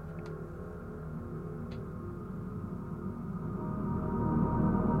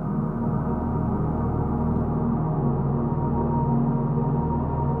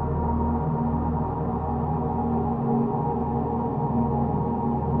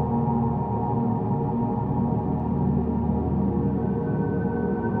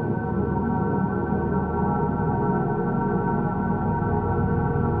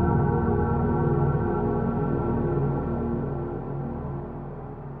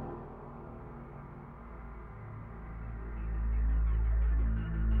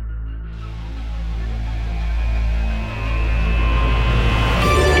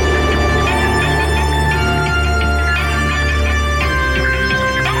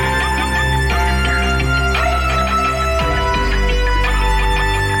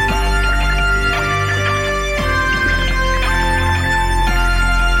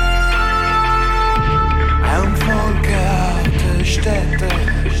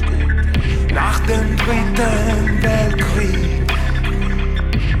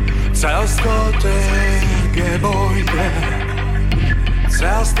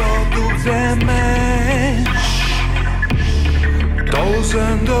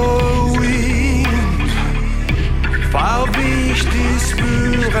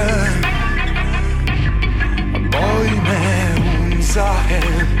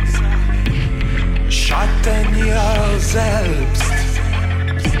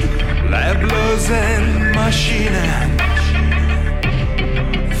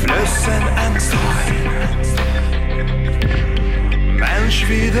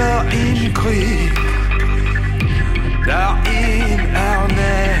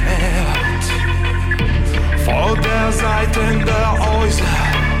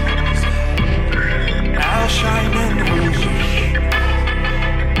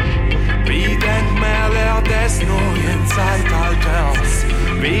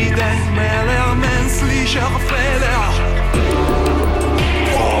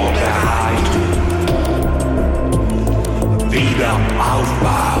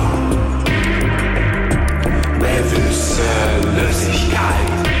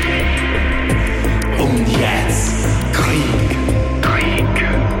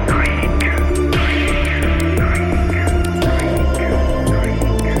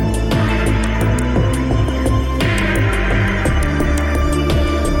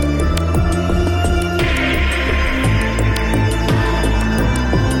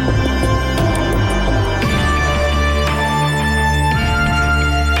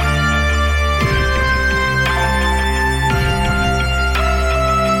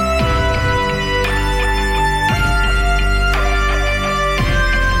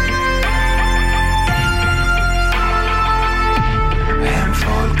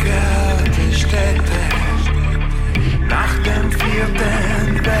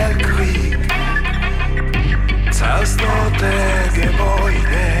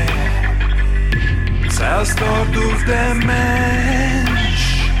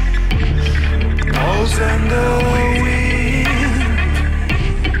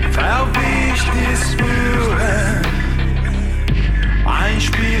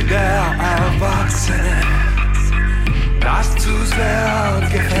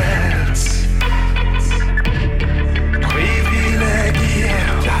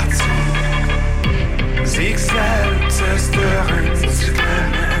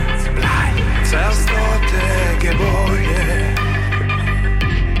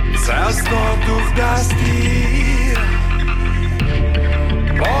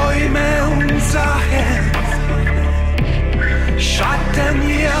 Bäume und Sachen Schatten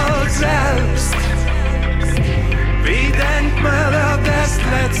ihr selbst. Wie Denkmäler des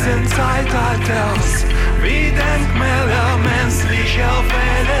letzten Zeitalters, wie Denkmäler menschlicher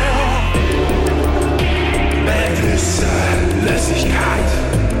Fehler. Lässigkeit,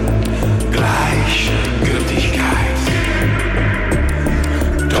 Gleichgültigkeit,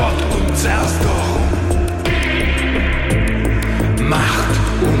 Tod und Zerstörung, Macht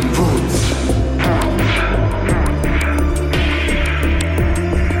und Wut.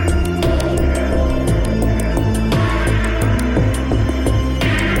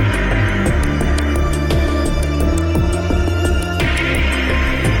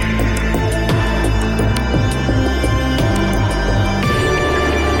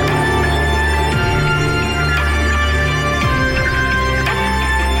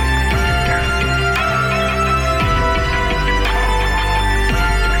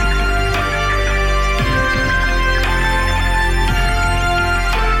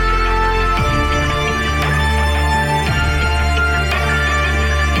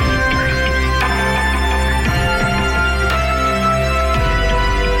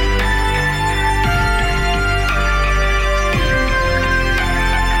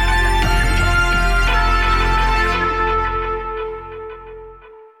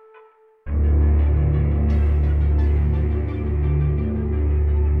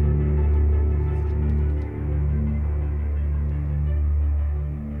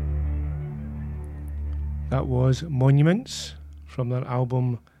 That was Monuments from their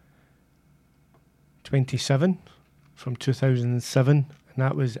album 27 from 2007, and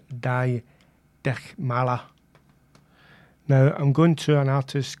that was Die Dich Mala. Now I'm going to an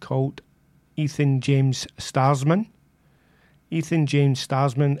artist called Ethan James Starsman. Ethan James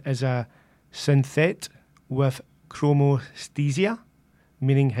Starsman is a synthet with chromesthesia,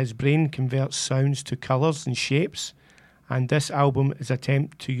 meaning his brain converts sounds to colours and shapes, and this album is an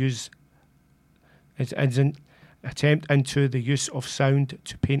attempt into the use of sound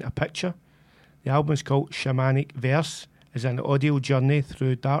to paint a picture. The album is called Shamanic Verse, is an audio journey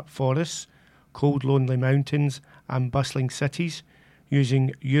through dark forests, cold lonely mountains and bustling cities,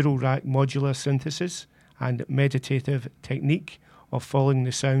 using Eurorack modular synthesis and meditative technique of following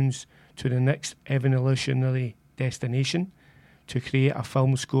the sounds to the next evolutionary destination to create a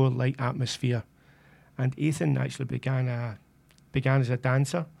film score-like atmosphere. And Ethan actually began as a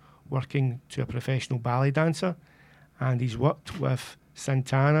dancer, working to a professional ballet dancer, and he's worked with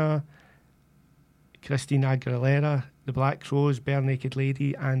Santana, Christina Aguilera, The Black Crowes, Bare Naked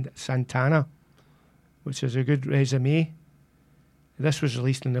Lady and Santana, which is a good resume. This was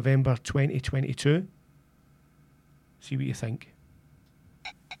released in November 2022. See what you think.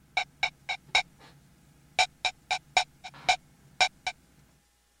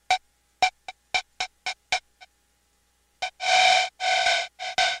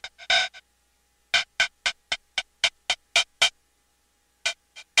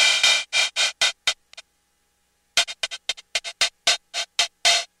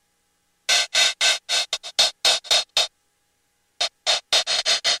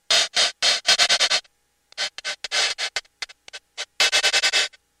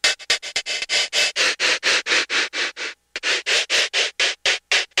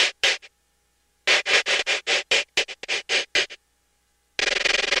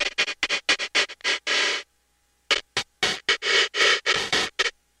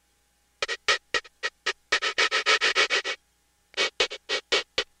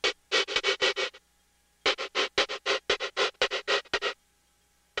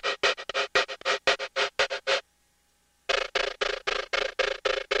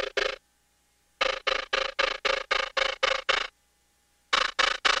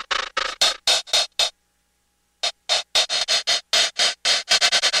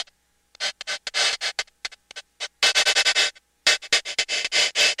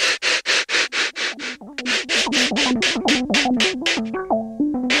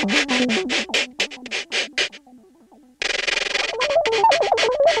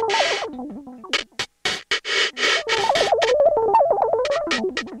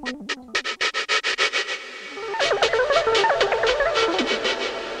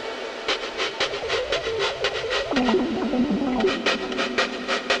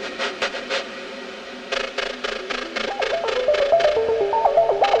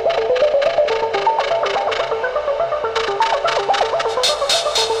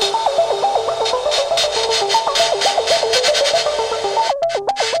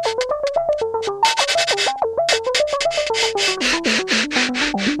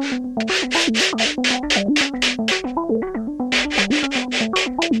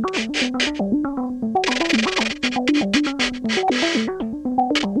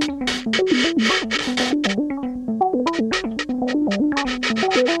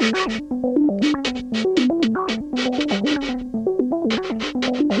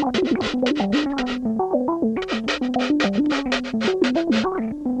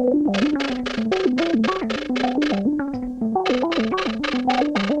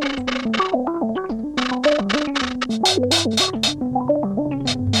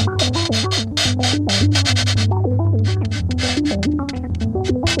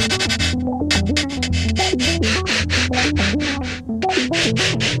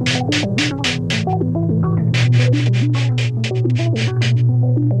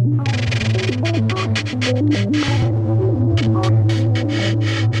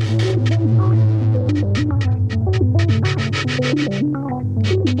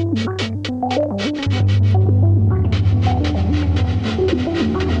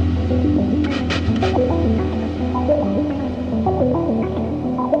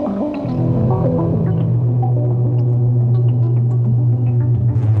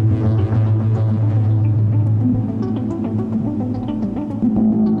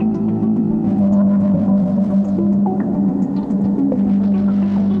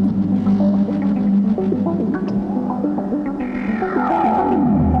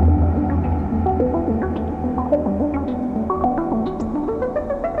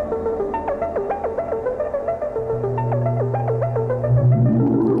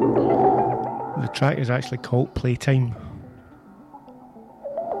 Track is actually called Playtime.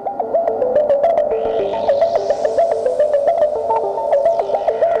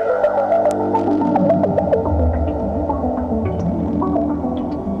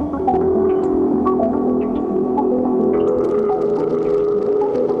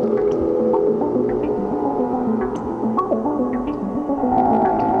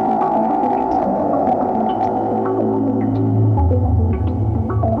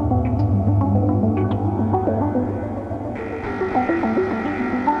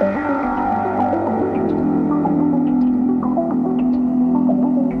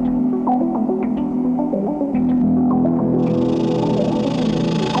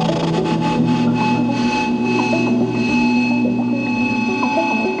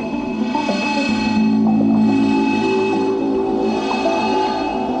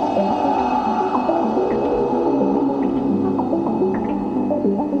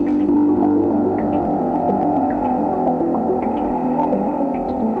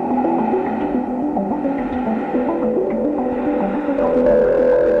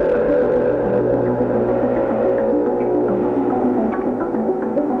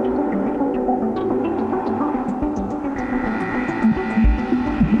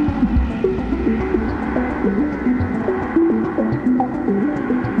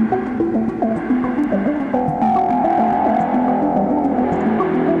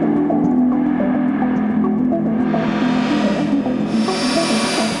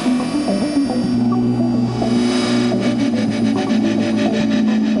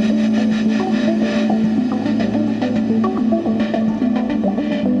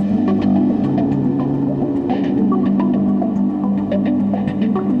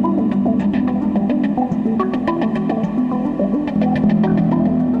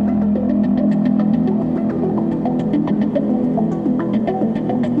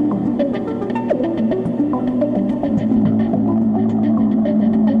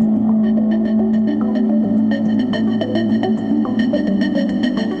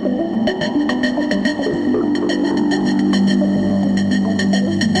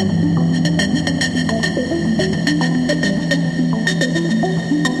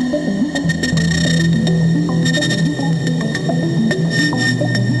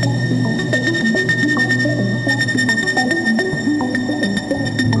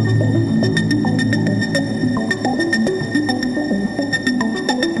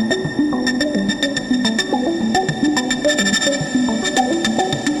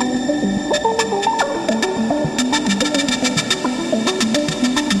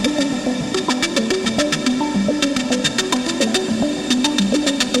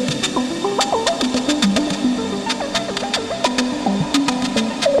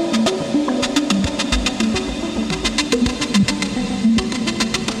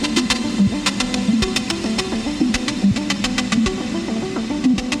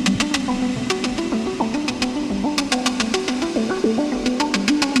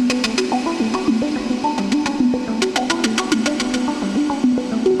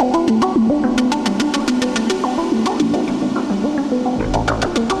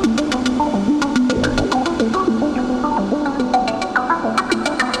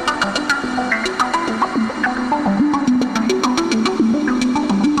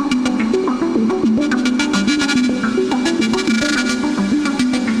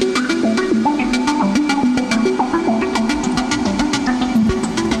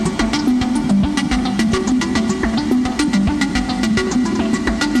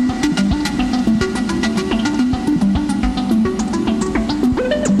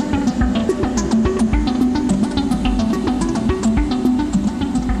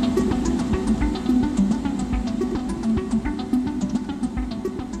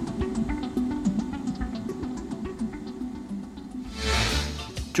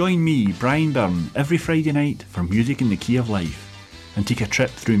 Join me, Brian Byrne, every Friday night for Music in the Key of Life and take a trip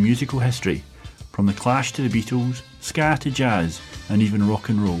through musical history, from the Clash to the Beatles, ska to jazz and even rock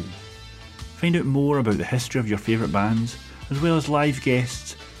and roll. Find out more about the history of your favourite bands, as well as live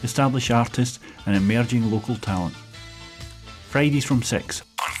guests, established artists and emerging local talent. Fridays from 6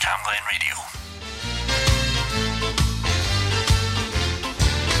 on CamGlen Radio.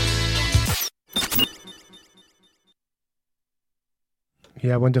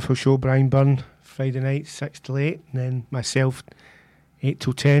 Yeah, wonderful show, Brian Byrne, Friday night, 6 till 8, and then myself, 8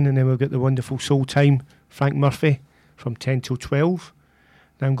 till 10, and then we've got the wonderful Soul Time, Frank Murphy, from 10 till 12.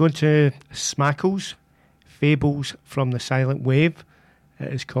 Now I'm going to Smackles, Fables from the Silent Wave.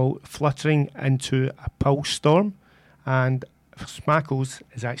 It is called Fluttering into a Pulse Storm, and Smackles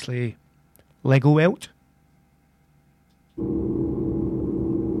is actually Lego Welt.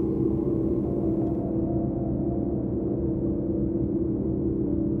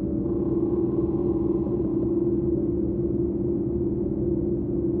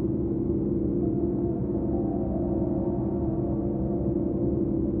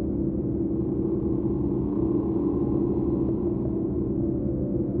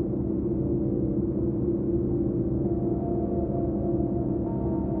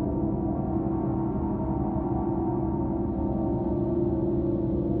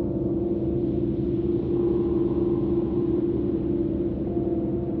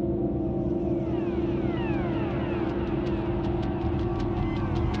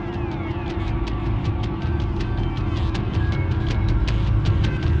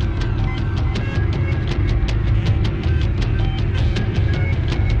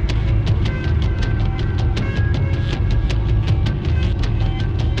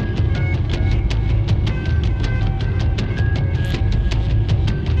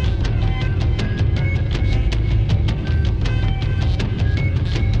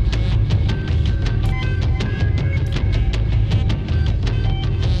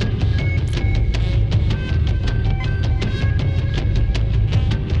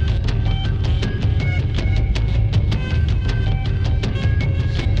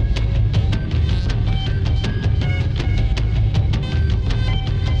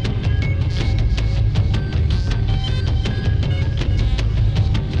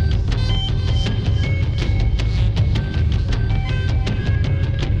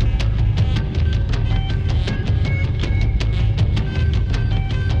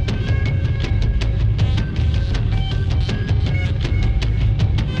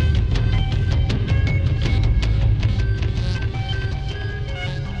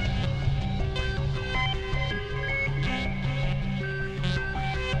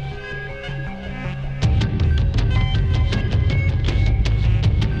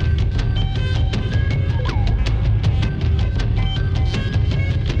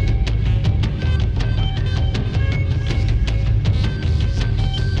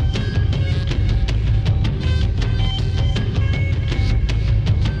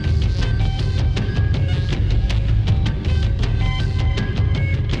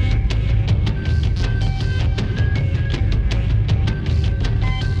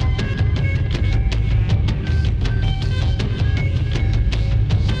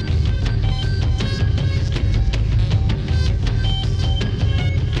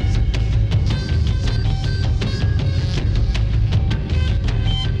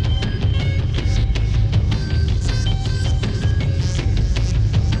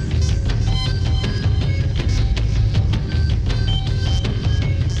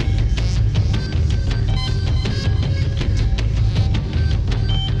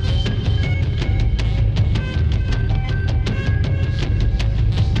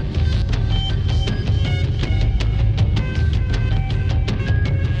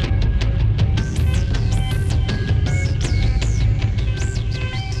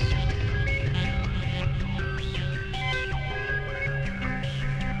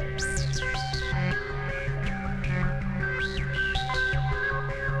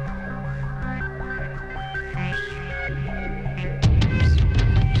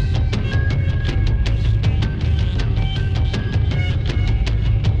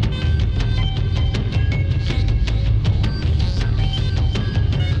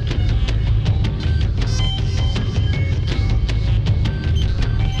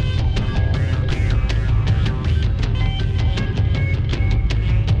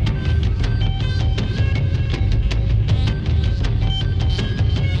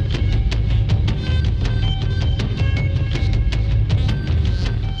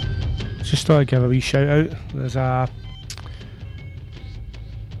 Just thought I'd give a wee shout out. There's a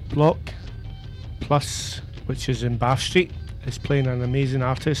Block Plus, which is in Bath Street, is playing an amazing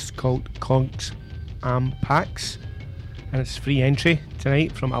artist called Conks Pax, and it's free entry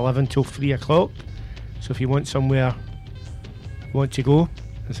tonight from 11 till 3 o'clock. So if you want somewhere you want to go,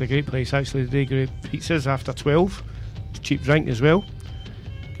 it's a great place actually. They do great pizzas after 12. It's cheap drink as well.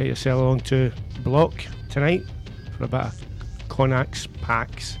 Get yourself along to Block tonight for a bit of Conks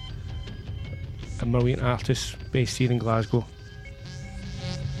Pax, a brilliant artist based here in Glasgow.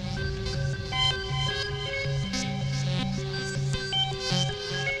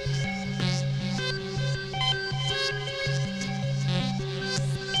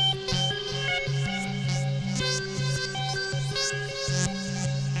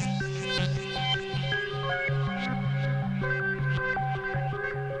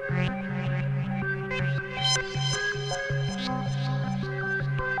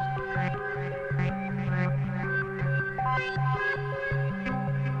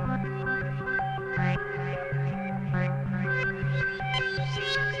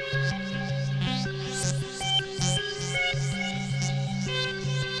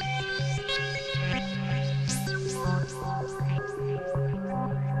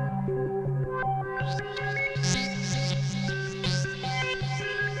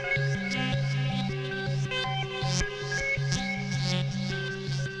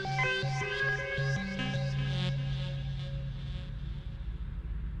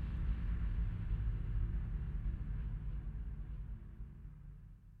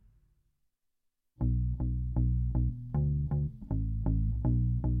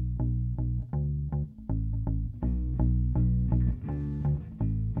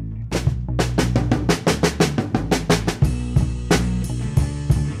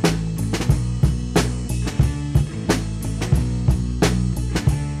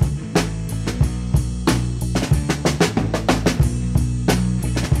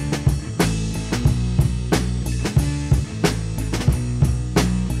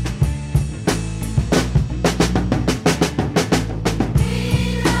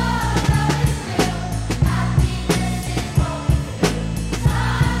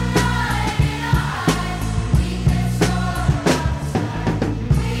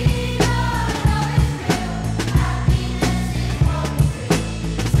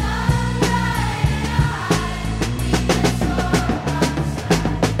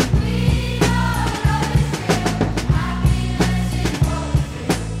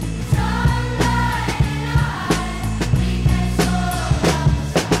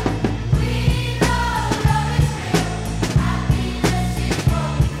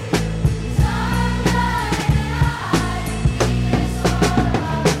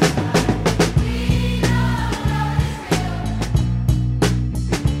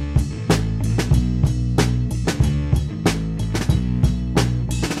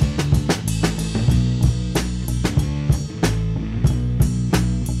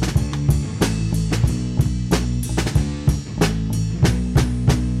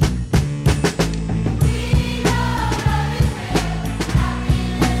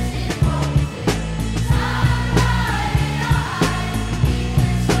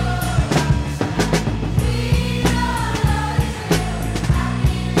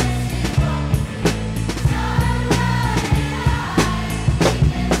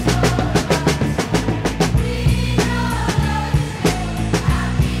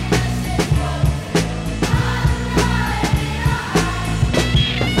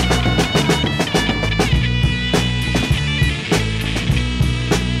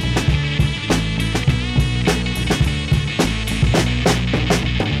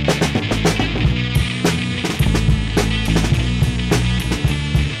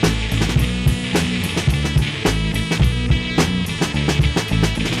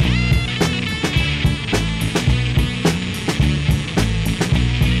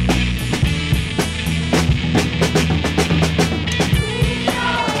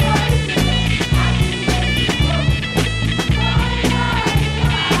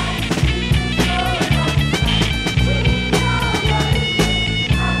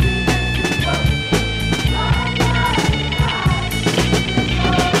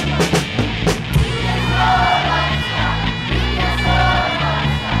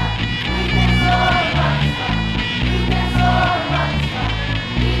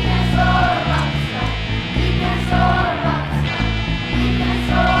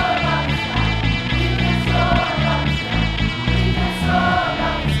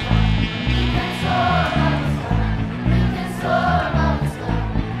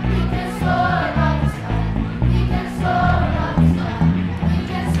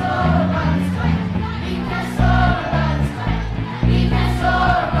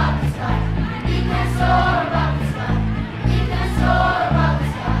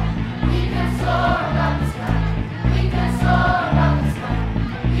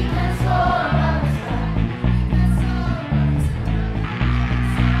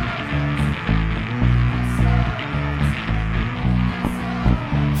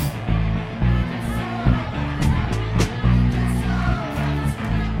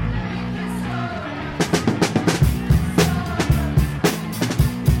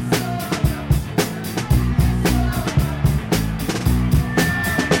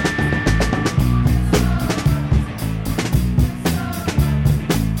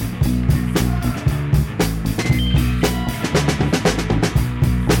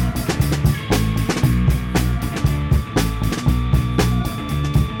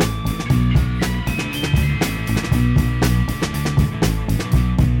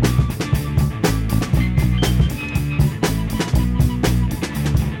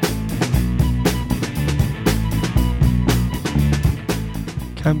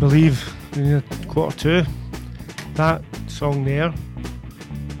 Can't believe we're 1:45. That song there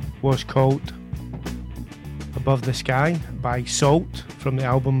was called Above the Sky by Salt from the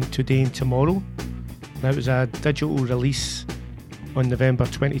album Today and Tomorrow. That was a digital release on November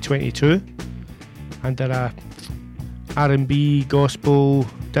 2022 under a R&B, gospel,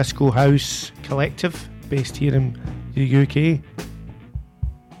 disco house collective based here in the UK.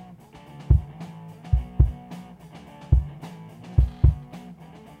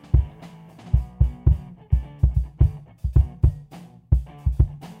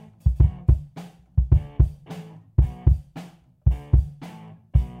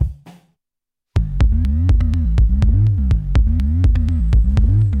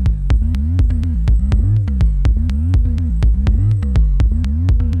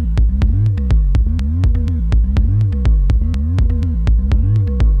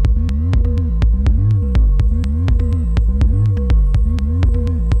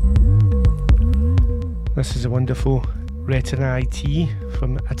 This is a wonderful Retina IT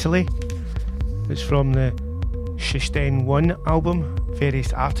from Italy. It's from the Shisten 1 album,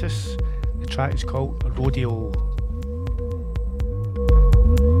 Various Artists. The track is called Rodeo.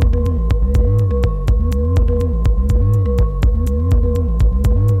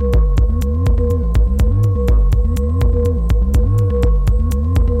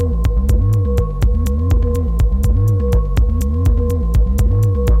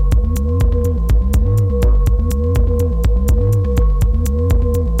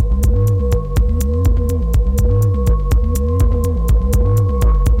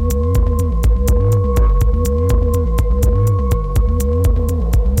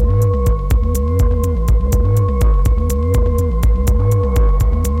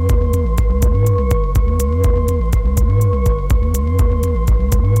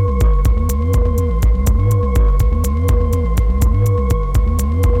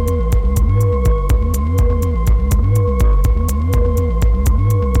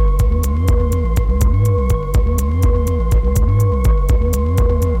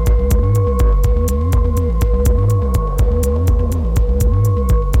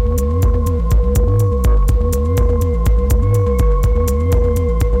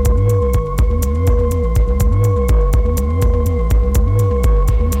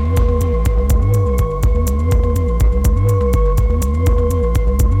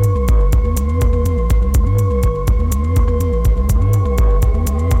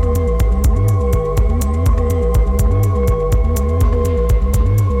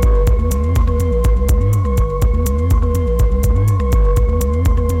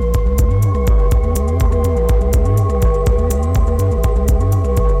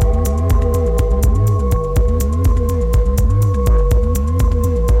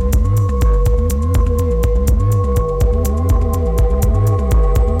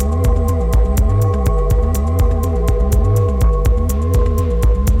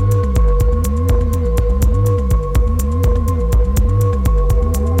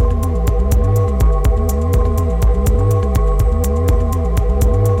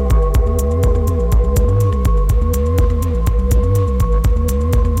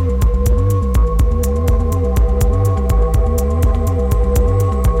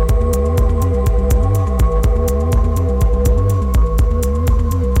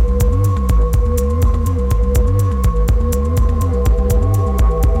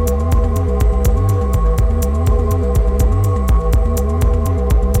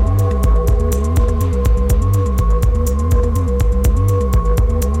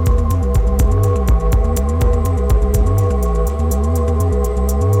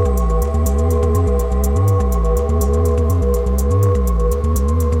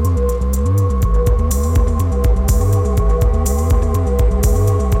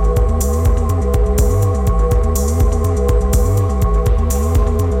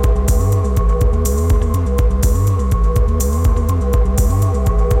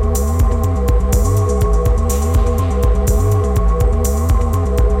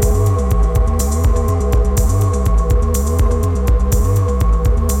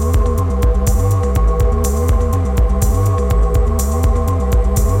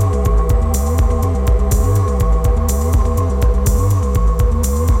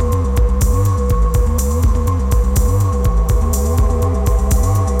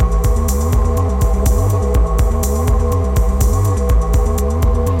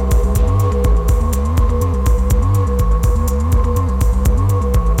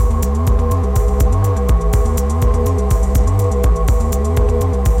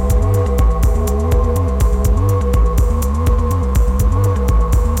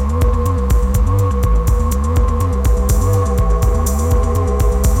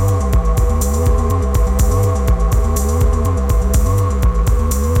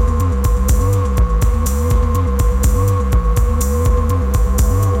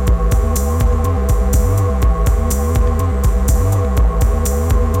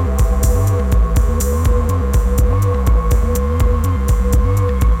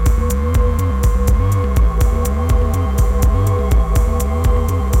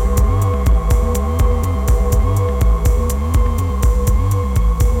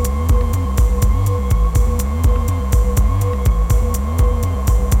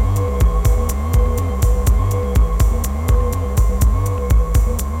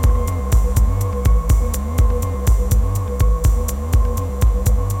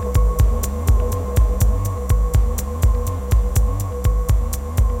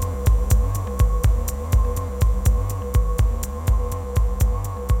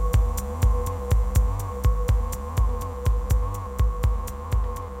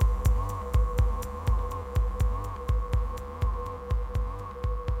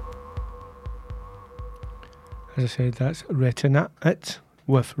 As I said, that's Retina It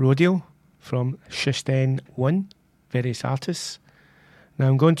with Rodeo from Shisten 1, various artists. Now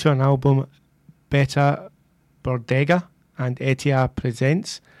I'm going to an album, Beta Bordega and Etia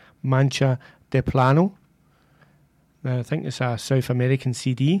presents Mancha de Plano. Now I think it's a South American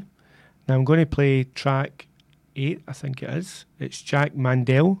CD. Now I'm going to play track 8, I think it is. It's Jack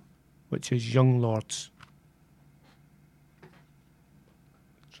Mandel, which is Young Lords.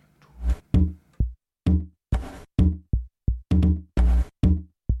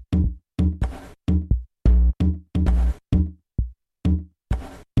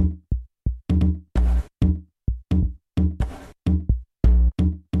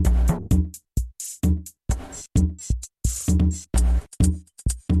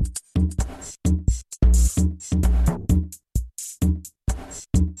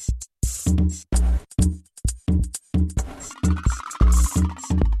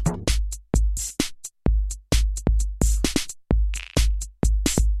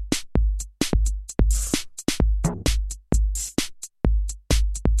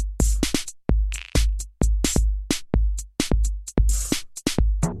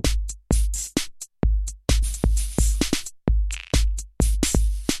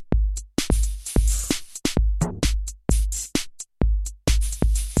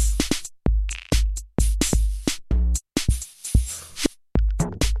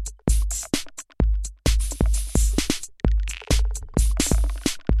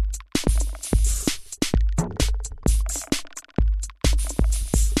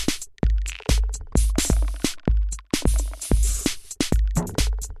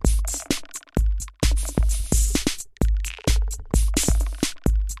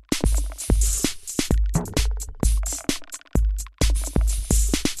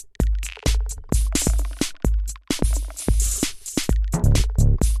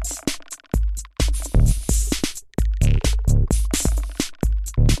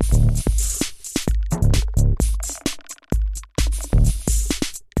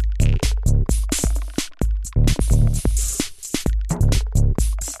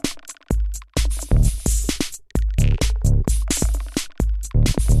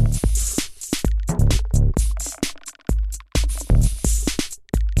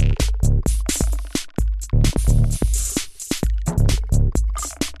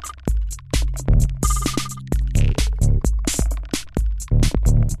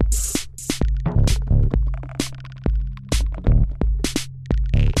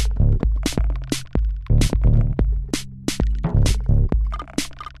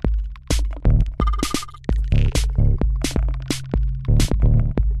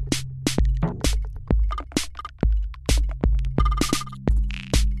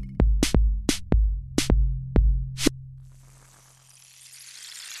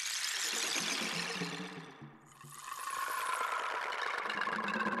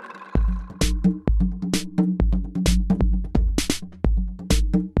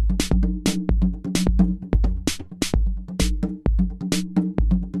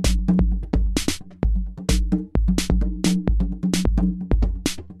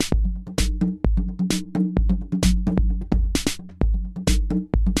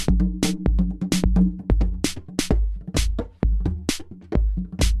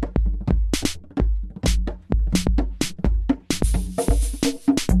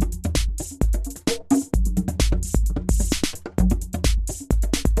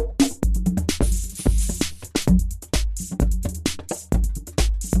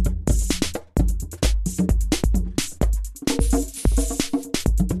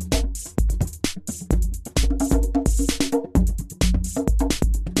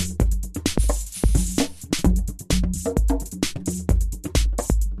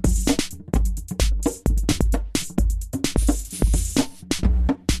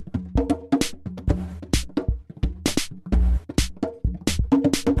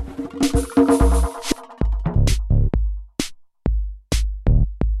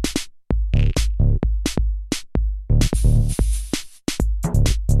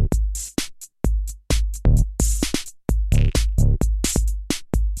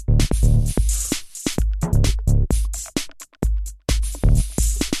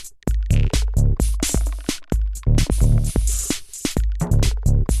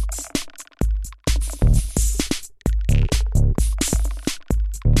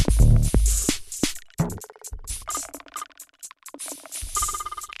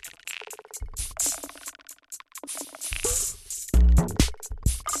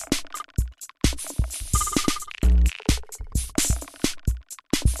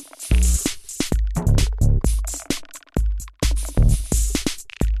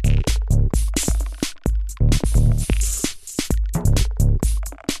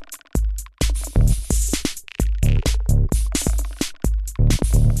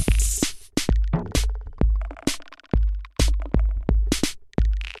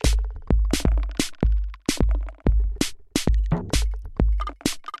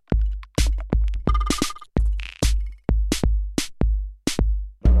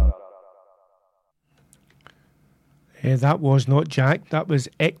 That was not Jack, that was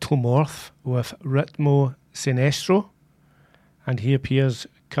Ectomorph with Ritmo Sinestro. And he appears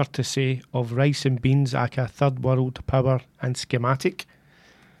courtesy of Rice and Beans, aka Third World Power and Schematic.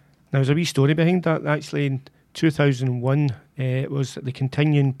 Now, there's a wee story behind that. Actually, in 2001, it was the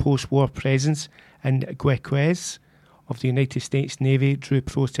continuing post-war presence in Guequez of the United States Navy drew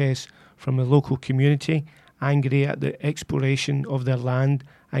protests from the local community, angry at the exploration of their land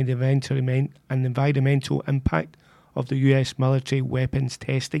and the environmental impact of the US military weapons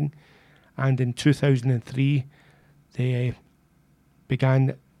testing. And in 2003, they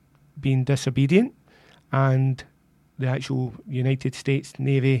began being disobedient, and the actual United States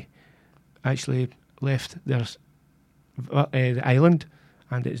Navy actually left the island,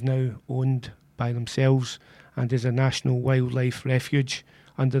 and it is now owned by themselves and is a national wildlife refuge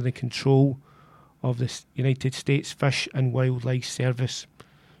under the control of the United States Fish and Wildlife Service.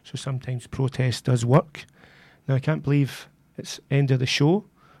 So sometimes protest does work. Now, I can't believe it's end of the show.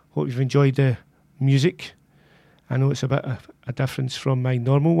 Hope you've enjoyed the music. I know it's a bit of a difference from my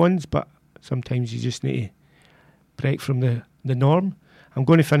normal ones, but sometimes you just need to break from the norm. I'm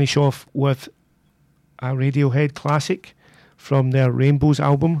going to finish off with a Radiohead classic from their Rainbows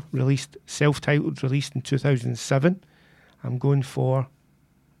album, self-titled, released in 2007. I'm going for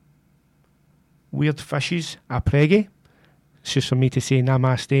Weird Fishes, a Preggy. It's just for me to say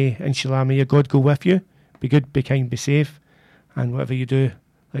namaste, inshallah, may your God go with you. Be good, be kind, be safe, and whatever you do,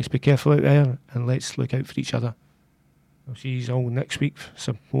 let's be careful out there and let's look out for each other. I'll see you all next week for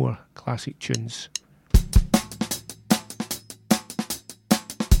some more classic tunes.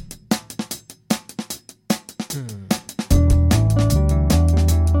 Hmm.